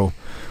lot. So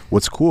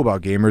what's cool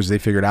about gamers, they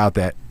figured out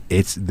that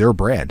it's their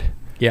brand.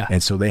 Yeah.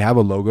 And so they have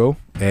a logo,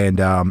 and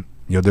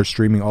you they're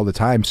streaming all the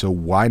time. So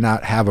why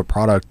not have a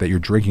product that you're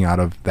drinking out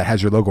of that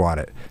has your logo on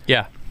it?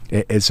 Yeah.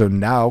 And so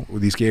now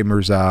with these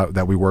gamers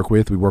that we work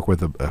with we've worked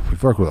with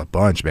a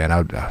bunch, man.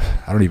 I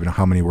don't even know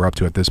how many we're up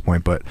to at this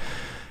point, but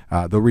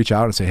they'll reach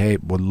out and say, hey,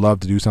 would love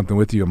to do something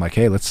with you. I'm like,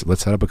 hey, let's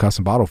set up a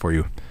custom bottle for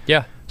you.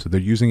 Yeah. So they're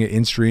using it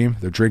in stream,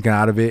 they're drinking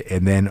out of it,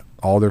 and then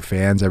all their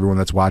fans, everyone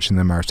that's watching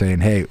them, are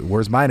saying, hey,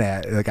 where's mine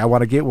at? Like, I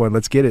want to get one,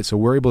 let's get it. So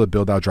we're able to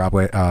build out drop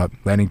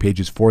landing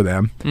pages for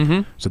them,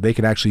 so they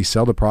can actually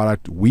sell the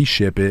product. We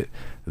ship it,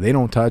 they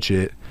don't touch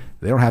it,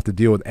 they don't have to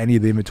deal with any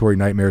of the inventory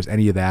nightmares,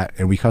 any of that,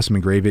 and we custom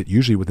engrave it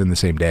usually within the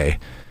same day,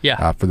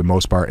 for the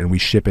most part, and we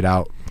ship it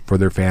out for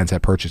their fans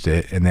that purchased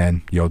it, and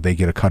then they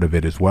get a cut of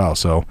it as well.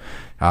 So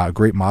a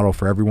great model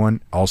for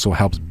everyone. Also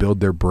helps build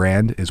their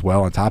brand as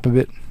well on top of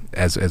it,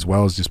 as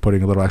well as just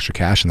putting a little extra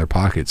cash in their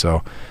pocket.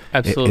 So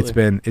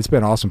absolutely, it's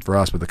been awesome for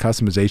us. But the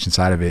customization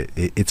side of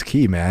it's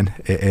key, man.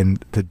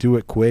 And to do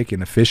it quick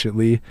and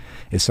efficiently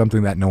is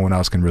something that no one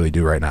else can really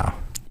do right now.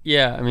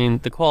 Yeah, I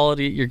mean, the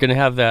quality, you're going to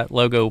have that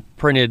logo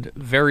printed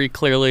very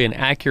clearly and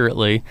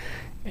accurately,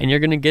 and you're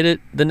going to get it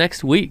the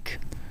next week,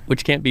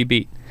 which can't be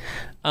beat.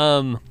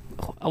 I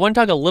want to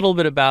talk a little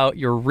bit about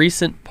your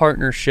recent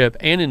partnership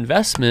and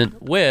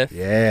investment with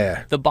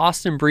the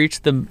Boston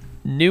Breach, the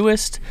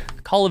newest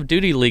Call of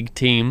Duty League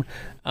team.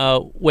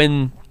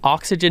 When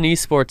Oxygen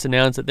Esports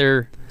announced that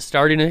they're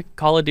starting a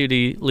Call of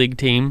Duty League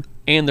team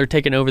and they're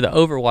taking over the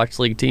Overwatch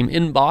League team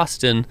in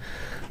Boston,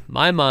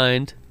 my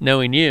mind,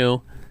 knowing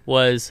you,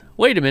 was,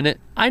 wait a minute,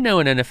 I know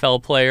an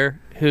NFL player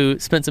who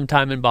spent some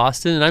time in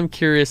Boston, and I'm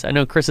curious. I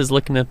know Chris is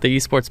looking at the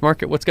esports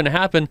market. What's going to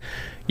happen?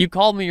 You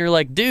called me, you're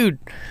like, dude,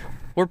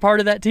 we're part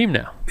of that team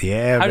now.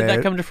 Yeah, How did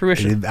that come to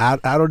fruition? I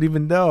don't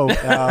even know.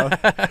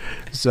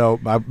 So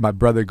my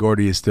brother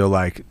Gordy is still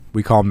like,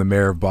 we call him the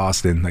mayor of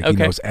Boston. Like, he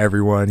knows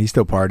everyone. He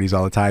still parties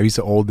all the time. He's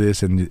the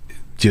oldest and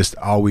just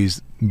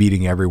always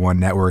meeting everyone,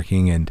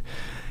 networking, and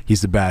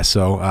he's the best.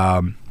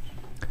 So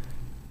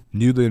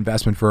knew the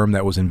investment firm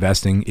that was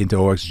investing into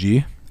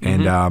OXG,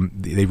 and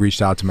they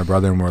reached out to my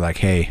brother and were like,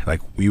 hey,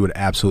 like, we would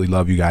absolutely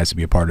love you guys to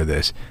be a part of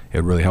this. It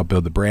would really help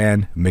build the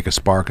brand, make a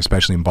spark,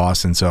 especially in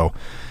Boston. So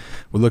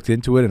we looked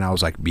into it, and I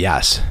was like,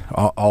 yes,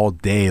 all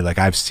day. Like,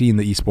 I've seen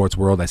the esports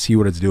world. I see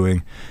what it's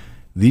doing.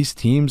 These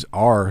teams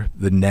are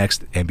the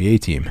next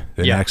NBA team,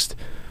 the next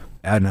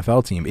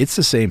NFL team. It's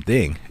the same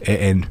thing.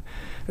 And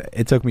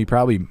it took me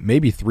probably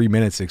maybe 3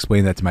 minutes to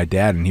explain that to my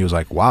dad, and he was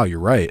like, wow, you're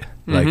right.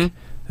 Like,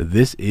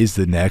 this is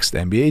the next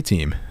NBA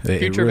team.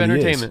 Future of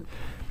entertainment.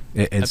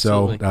 And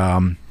so,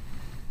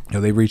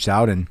 they reached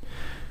out, and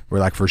we're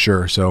like, for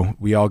sure. So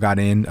we all got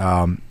in,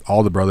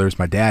 all the brothers.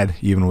 My dad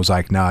even was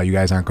like, nah, you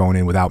guys aren't going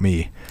in without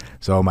me.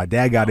 So my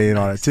dad got in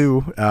on it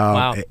too,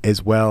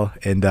 as well.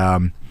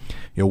 And,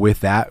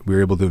 with that, we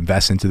were able to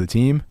invest into the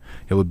team,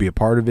 able to be a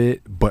part of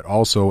it, but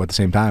also at the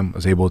same time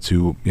was able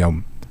to,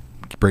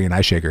 bring an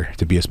Ice Shaker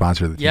to be a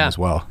sponsor of the team as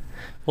well.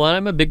 Well,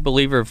 I'm a big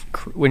believer of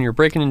when you're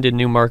breaking into a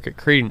new market,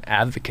 creating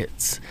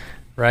advocates,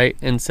 right?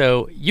 And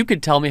so you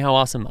could tell me how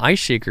awesome Ice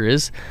Shaker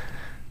is.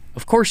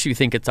 Of course you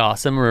think it's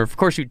awesome, or of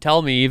course you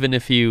tell me even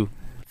if you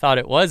thought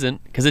it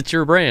wasn't, because it's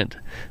your brand.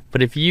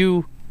 But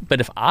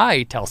if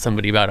I tell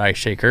somebody about Ice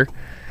Shaker,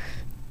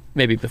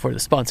 maybe before the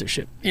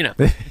sponsorship,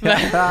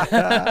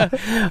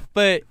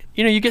 but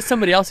you get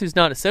somebody else who's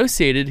not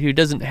associated, who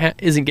isn't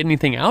getting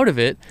anything out of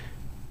it.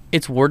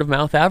 It's word of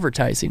mouth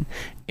advertising,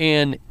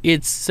 and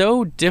it's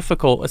so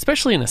difficult,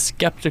 especially in a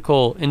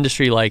skeptical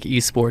industry like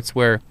esports,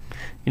 where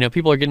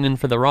people are getting in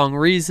for the wrong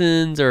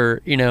reasons,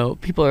 or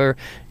people are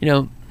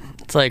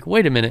it's like,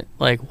 wait a minute,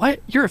 like,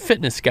 what? You're a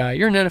fitness guy,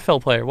 you're an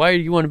NFL player, why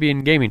do you want to be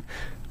in gaming?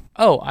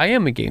 Oh, I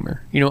am a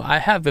gamer. I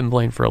have been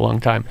playing for a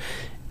long time.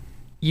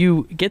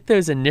 You get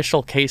those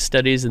initial case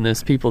studies and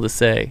those people to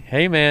say,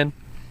 hey man,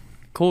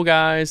 cool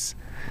guys,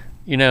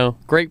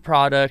 great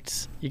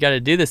products, you got to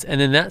do this.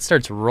 And then that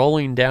starts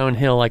rolling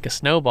downhill like a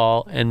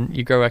snowball, and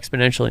you grow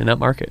exponentially in that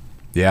market.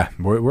 Yeah,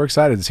 we're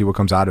excited to see what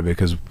comes out of it,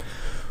 because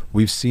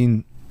we've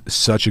seen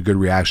such a good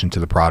reaction to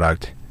the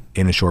product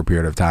in a short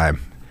period of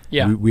time.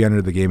 Yeah, we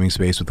entered the gaming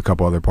space with a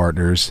couple other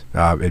partners.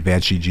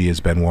 Advanced GG has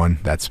been one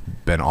that's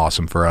been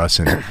awesome for us,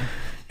 and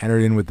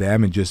entered in with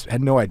them and just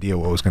had no idea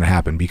what was going to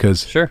happen,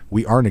 because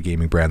we aren't a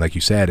gaming brand, like you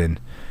said, and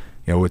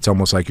it's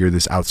almost like you're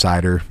this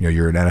outsider.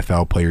 You're an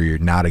NFL player, you're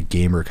not a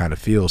gamer kind of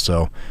feel.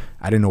 So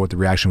I didn't know what the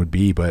reaction would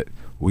be, but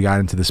we got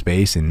into the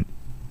space and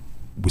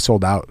we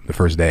sold out the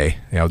first day.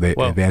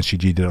 Advanced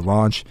GG did a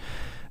launch.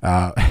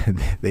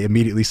 They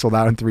immediately sold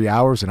out in 3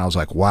 hours, and I was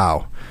like,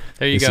 wow,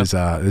 this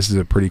is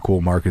a pretty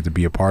cool market to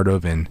be a part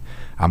of, and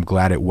I'm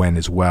glad it went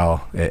as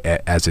well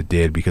as it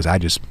did, because I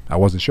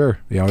wasn't sure.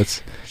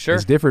 It's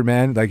different,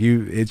 man. Like,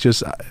 it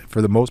just,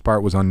 for the most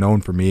part, was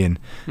unknown for me, and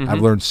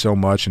I've learned so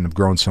much and have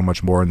grown so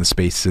much more in the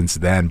space since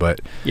then.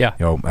 But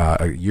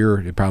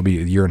probably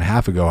a year and a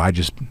half ago, I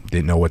just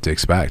didn't know what to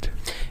expect.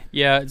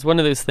 Yeah, it's one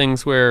of those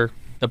things where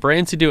the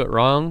brands who do it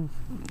wrong,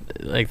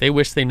 like, they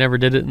wish they never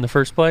did it in the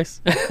first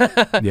place.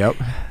 Yep.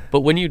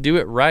 But when you do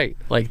it right,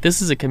 like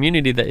this is a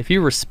community that if you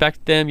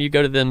respect them, you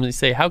go to them and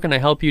say, how can I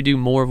help you do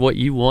more of what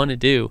you want to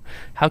do?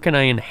 How can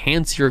I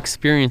enhance your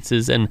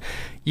experiences? And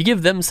you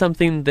give them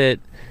something that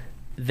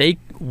they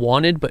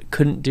wanted but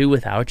couldn't do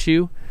without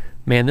you.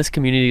 Man, this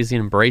community is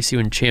going to embrace you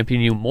and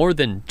champion you more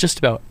than just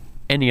about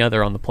any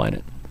other on the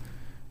planet.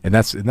 And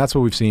that's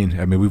what we've seen.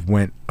 I mean, we've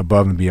went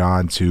above and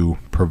beyond to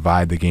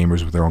provide the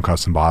gamers with their own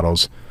custom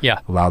bottles. Yeah.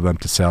 Allow them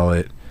to sell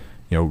it.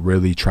 You know,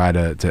 really try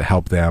to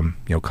help them.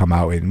 You know, come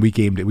out and we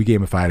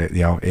gamified it.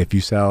 You know, if you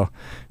sell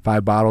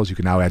 5 bottles, you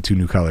can now add 2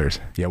 new colors.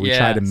 Yeah, we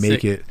try to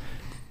make it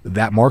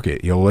that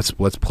market. You know,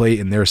 let's play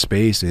in their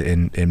space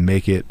and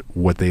make it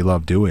what they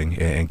love doing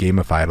and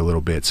gamify it a little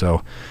bit.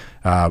 So,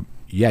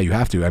 yeah, you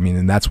have to. I mean,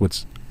 and that's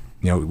what's,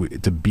 you know,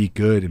 to be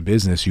good in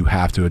business, you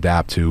have to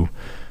adapt to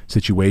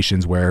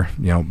situations where,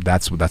 you know,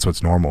 that's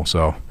what's normal.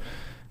 So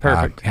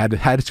perfect. Had to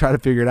try to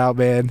figure it out,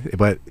 man.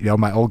 But you know,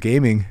 my old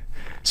gaming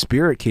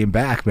spirit came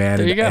back, man.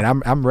 There you go.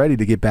 And I'm ready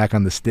to get back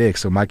on the stick.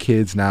 So my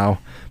kids now,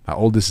 my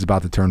oldest is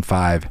about to turn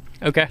 5.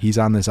 Okay. He's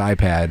on this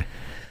iPad.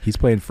 He's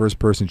playing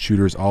first-person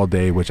shooters all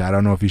day, which I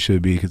don't know if he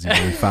should be because he's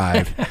only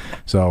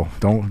 5. So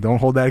don't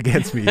hold that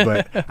against me.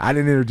 But I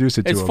didn't introduce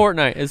it to him.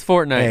 It's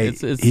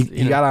Fortnite. Hey,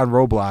 he got on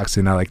Roblox,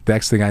 and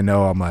next thing I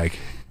know, I'm like,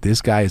 this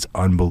guy is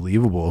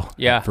unbelievable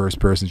at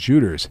first-person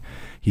shooters.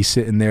 He's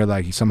sitting there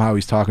like somehow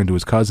he's talking to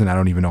his cousin. I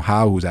don't even know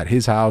how, who's at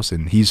his house,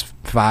 and he's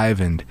 5,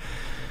 and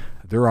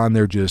they're on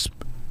there just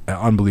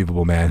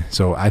unbelievable, man.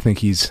 So I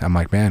think I'm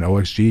like, man,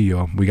 OXG,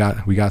 yo, we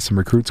got some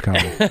recruits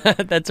coming.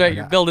 That's right.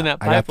 You're building that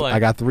pipeline. I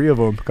got 3 of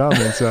them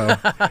coming. So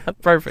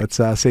perfect.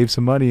 Let's save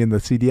some money in the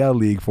CDL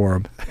league for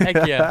them.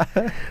 Heck yeah.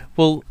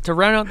 Well, to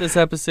round out this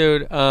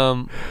episode,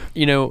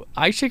 you know,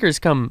 Ice Shaker's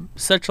come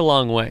such a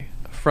long way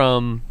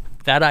from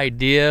that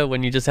idea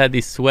when you just had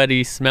these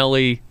sweaty,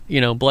 smelly, you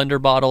know,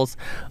 blender bottles,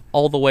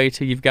 all the way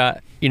to you've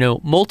got, you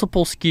know,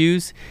 multiple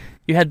SKUs.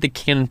 You had the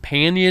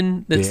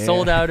Companion that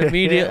sold out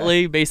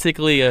immediately,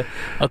 basically a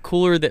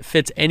cooler that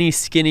fits any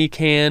skinny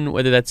can,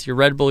 whether that's your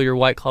Red Bull, your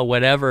White Claw,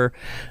 whatever.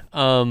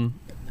 I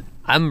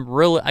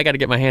got to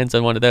get my hands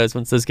on one of those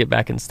once those get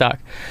back in stock.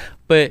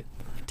 But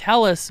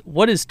tell us,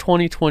 what is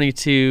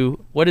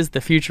 2022? What is the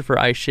future for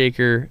Ice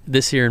Shaker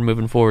this year and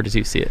moving forward as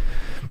you see it?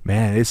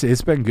 Man,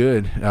 it's been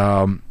good.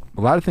 A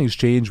lot of things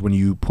change when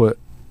you put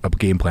a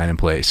game plan in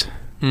place,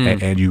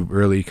 and you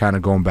really kind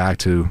of going back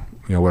to,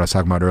 you know, what I was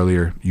talking about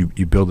earlier,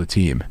 you build a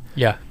team.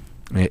 Yeah.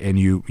 And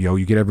you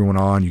get everyone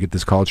on, you get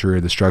this culture,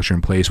 the structure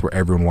in place where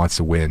everyone wants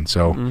to win.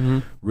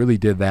 So really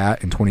did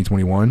that in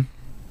 2021,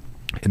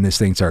 and this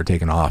thing started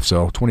taking off.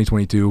 So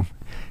 2022,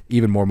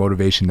 even more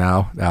motivation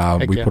now.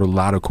 We put a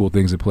lot of cool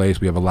things in place.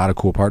 We have a lot of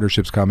cool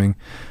partnerships coming.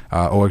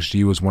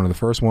 OXG was one of the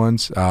first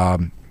ones.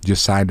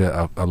 Just signed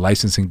a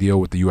licensing deal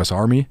with the U.S.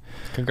 Army.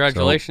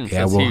 Congratulations. So,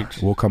 yeah, that's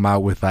huge. We'll come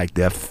out with like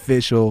the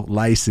official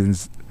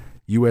licensed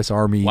U.S.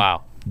 Army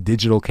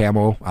digital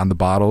camo on the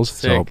bottles.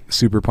 Sick. So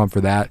super pumped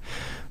for that.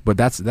 But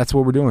that's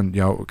what we're doing.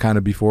 You know, kind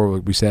of before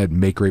we said,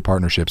 make great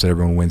partnerships that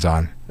everyone wins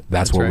on.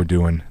 That's what we're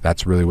doing.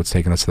 That's really what's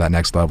taking us to that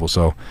next level.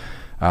 So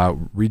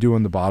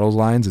redoing the bottles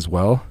lines as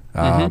well.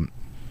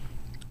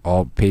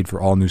 All paid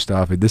for all new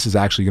stuff. This is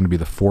actually going to be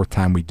the 4th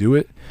time we do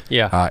it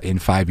in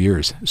 5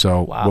 years.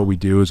 So what we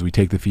do is we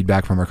take the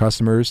feedback from our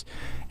customers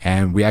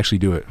and we actually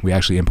do it. We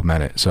actually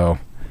implement it. So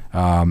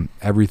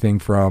everything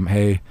from,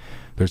 hey,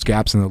 there's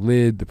gaps in the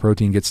lid, the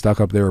protein gets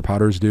stuck up there where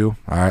powders do.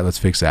 All right, let's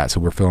fix that.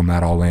 So we're filling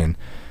that all in.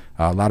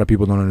 A lot of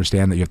people don't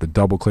understand that you have to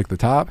double click the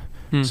top.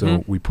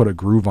 So we put a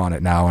groove on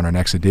it now in our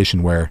next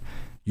edition where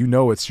you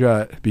know it's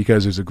shut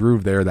because there's a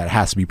groove there that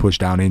has to be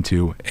pushed down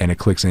into and it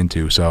clicks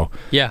into. So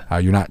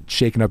you're not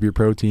shaking up your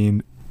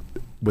protein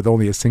with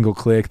only a single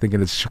click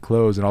thinking it's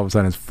closed and all of a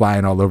sudden it's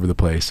flying all over the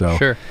place.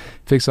 So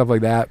fix stuff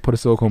like that, put a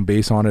silicone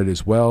base on it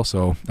as well.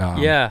 So you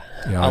know,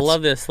 I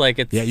love this. Like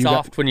it's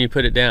soft when you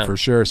put it down. For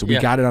sure. So we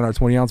got it on our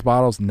 20-ounce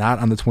bottles, not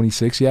on the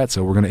 26 yet.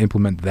 So we're going to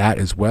implement that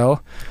as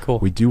well. Cool.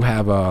 We do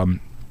have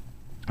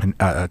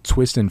a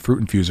twist and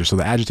fruit infuser. So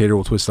the agitator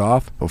will twist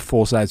off, a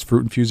full-size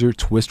fruit infuser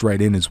twist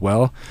right in as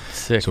well.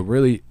 Sick. So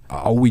really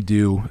all we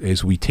do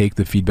is we take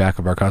the feedback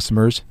of our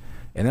customers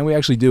and then we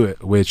actually do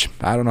it, which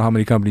I don't know how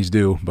many companies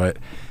do, but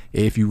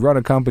if you run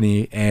a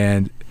company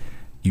and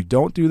you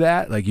don't do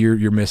that, like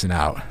you're missing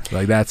out.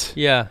 Like that's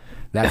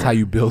how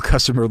you build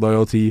customer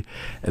loyalty.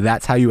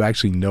 That's how you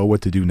actually know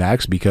what to do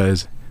next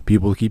because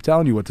people keep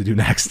telling you what to do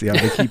next.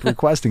 They keep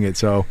requesting it.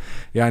 So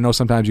I know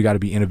sometimes you got to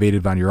be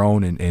innovative on your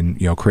own and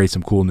you know, create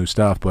some cool new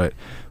stuff. But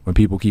when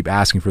people keep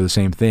asking for the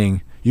same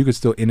thing, you could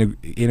still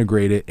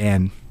integrate it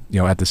and, you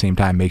know, at the same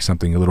time make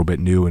something a little bit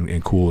new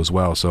and cool as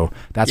well. So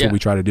that's what we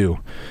try to do.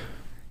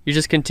 You're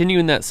just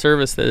continuing that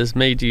service that has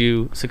made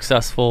you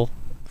successful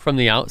from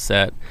the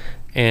outset.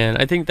 And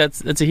I think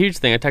that's a huge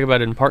thing. I talk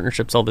about it in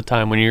partnerships all the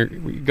time. When you're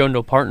going to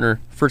a partner,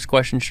 first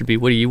question should be,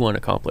 what do you want to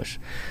accomplish?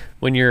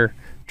 When you're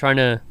trying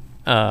to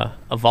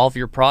evolve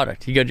your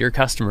product, you go to your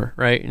customer,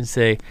 right, and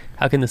say,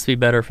 how can this be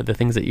better for the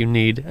things that you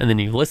need? And then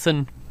you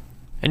listen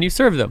and you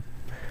serve them.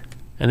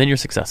 And then you're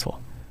successful.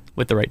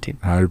 with the right team.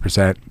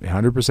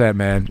 100%,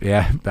 man.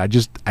 Yeah, I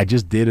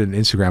just did an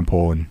Instagram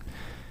poll, and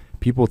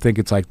people think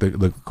it's like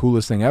the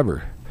coolest thing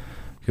ever.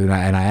 And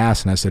I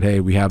asked, and I said, hey,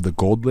 we have the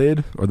gold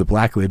lid or the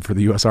black lid for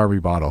the U.S. Army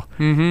bottle.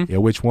 Mm-hmm. Yeah,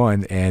 which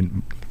one?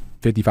 And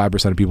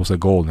 55% of people said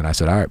gold, and I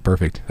said, all right,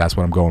 perfect. That's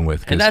what I'm going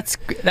with. And that's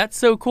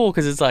so cool,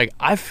 because it's like,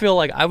 I feel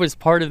like I was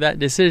part of that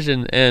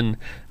decision, and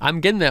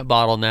I'm getting that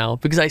bottle now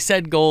because I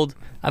said gold,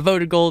 I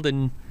voted gold,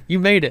 and you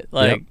made it.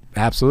 Like, yep,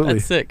 absolutely.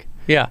 That's sick.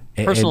 Yeah,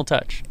 personal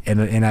touch.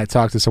 And I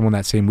talked to someone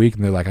that same week,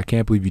 and they're like, I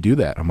can't believe you do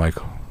that. I'm like,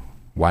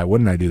 why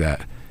wouldn't I do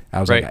that? I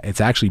was like,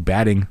 it's actually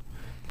batting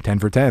 10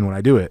 for 10 when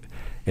I do it.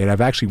 And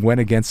I've actually went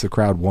against the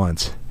crowd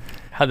once.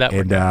 How'd that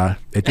work? And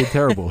it did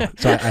terrible.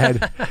 So I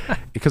had,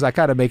 because I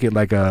kind of make it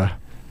like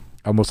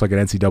almost like an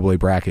NCAA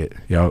bracket.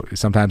 You know,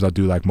 sometimes I'll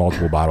do like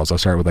multiple bottles. I'll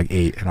start with like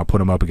 8, and I'll put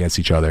them up against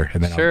each other,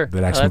 and then the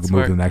next one will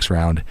move to the next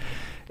round.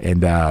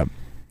 And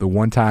the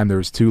one time there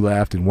was 2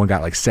 left, and one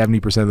got like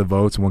 70% of the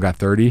votes, and one got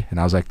 30, and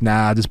I was like,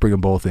 nah, just bring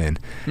them both in.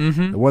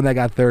 Mm-hmm. The one that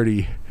got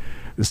 30,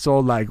 it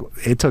sold like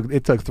it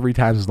took 3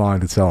 times as long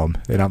to sell them,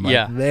 and I'm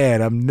like,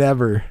 man, I'm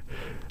never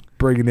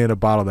bringing in a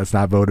bottle that's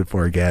not voted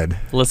for again.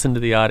 Listen to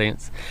the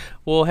audience.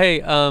 Well, hey,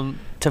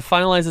 to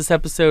finalize this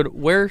episode,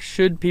 where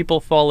should people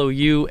follow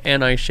you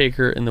and Ice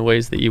Shaker in the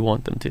ways that you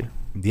want them to?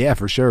 Yeah,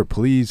 for sure.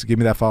 Please give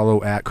me that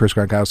follow at Chris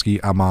Gronkowski.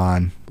 I'm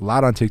on a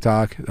lot on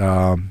TikTok,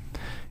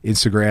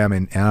 Instagram,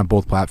 and on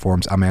both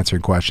platforms. I'm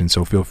answering questions,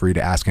 so feel free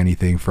to ask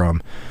anything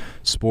from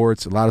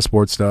sports, a lot of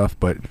sports stuff,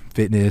 but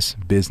fitness,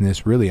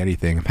 business, really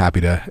anything. I'm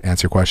happy to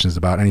answer questions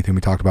about anything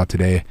we talked about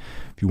today.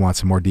 If you want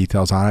some more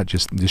details on it,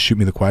 just shoot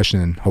me the question,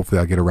 and hopefully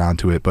I'll get around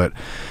to it. But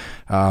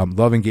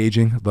love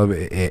engaging, love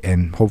it,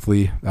 and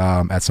hopefully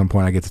at some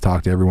point I get to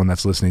talk to everyone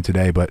that's listening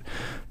today. But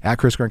at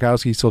Chris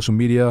Gronkowski, social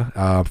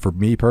media for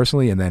me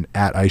personally, and then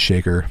at Ice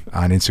Shaker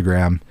on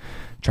Instagram.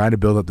 Trying to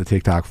build up the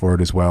TikTok for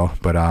it as well.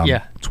 But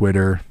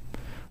Twitter,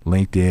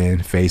 LinkedIn,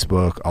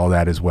 Facebook, all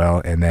that as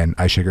well. And then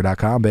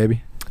iceshaker.com,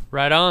 baby.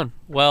 Right on.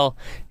 Well,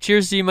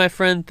 cheers to you, my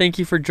friend. Thank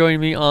you for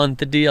joining me on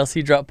the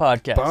DLC Drop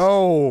Podcast.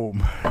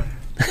 Boom.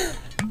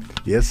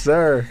 Yes,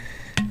 sir.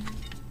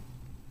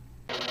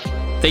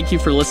 Thank you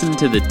for listening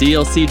to the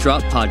DLC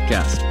Drop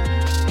Podcast.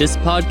 This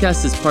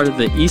podcast is part of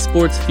the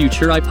Esports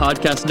Future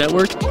Podcast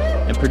Network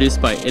and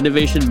produced by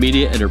Innovation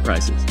Media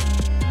Enterprises.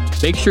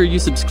 Make sure you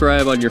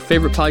subscribe on your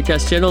favorite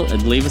podcast channel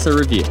and leave us a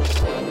review.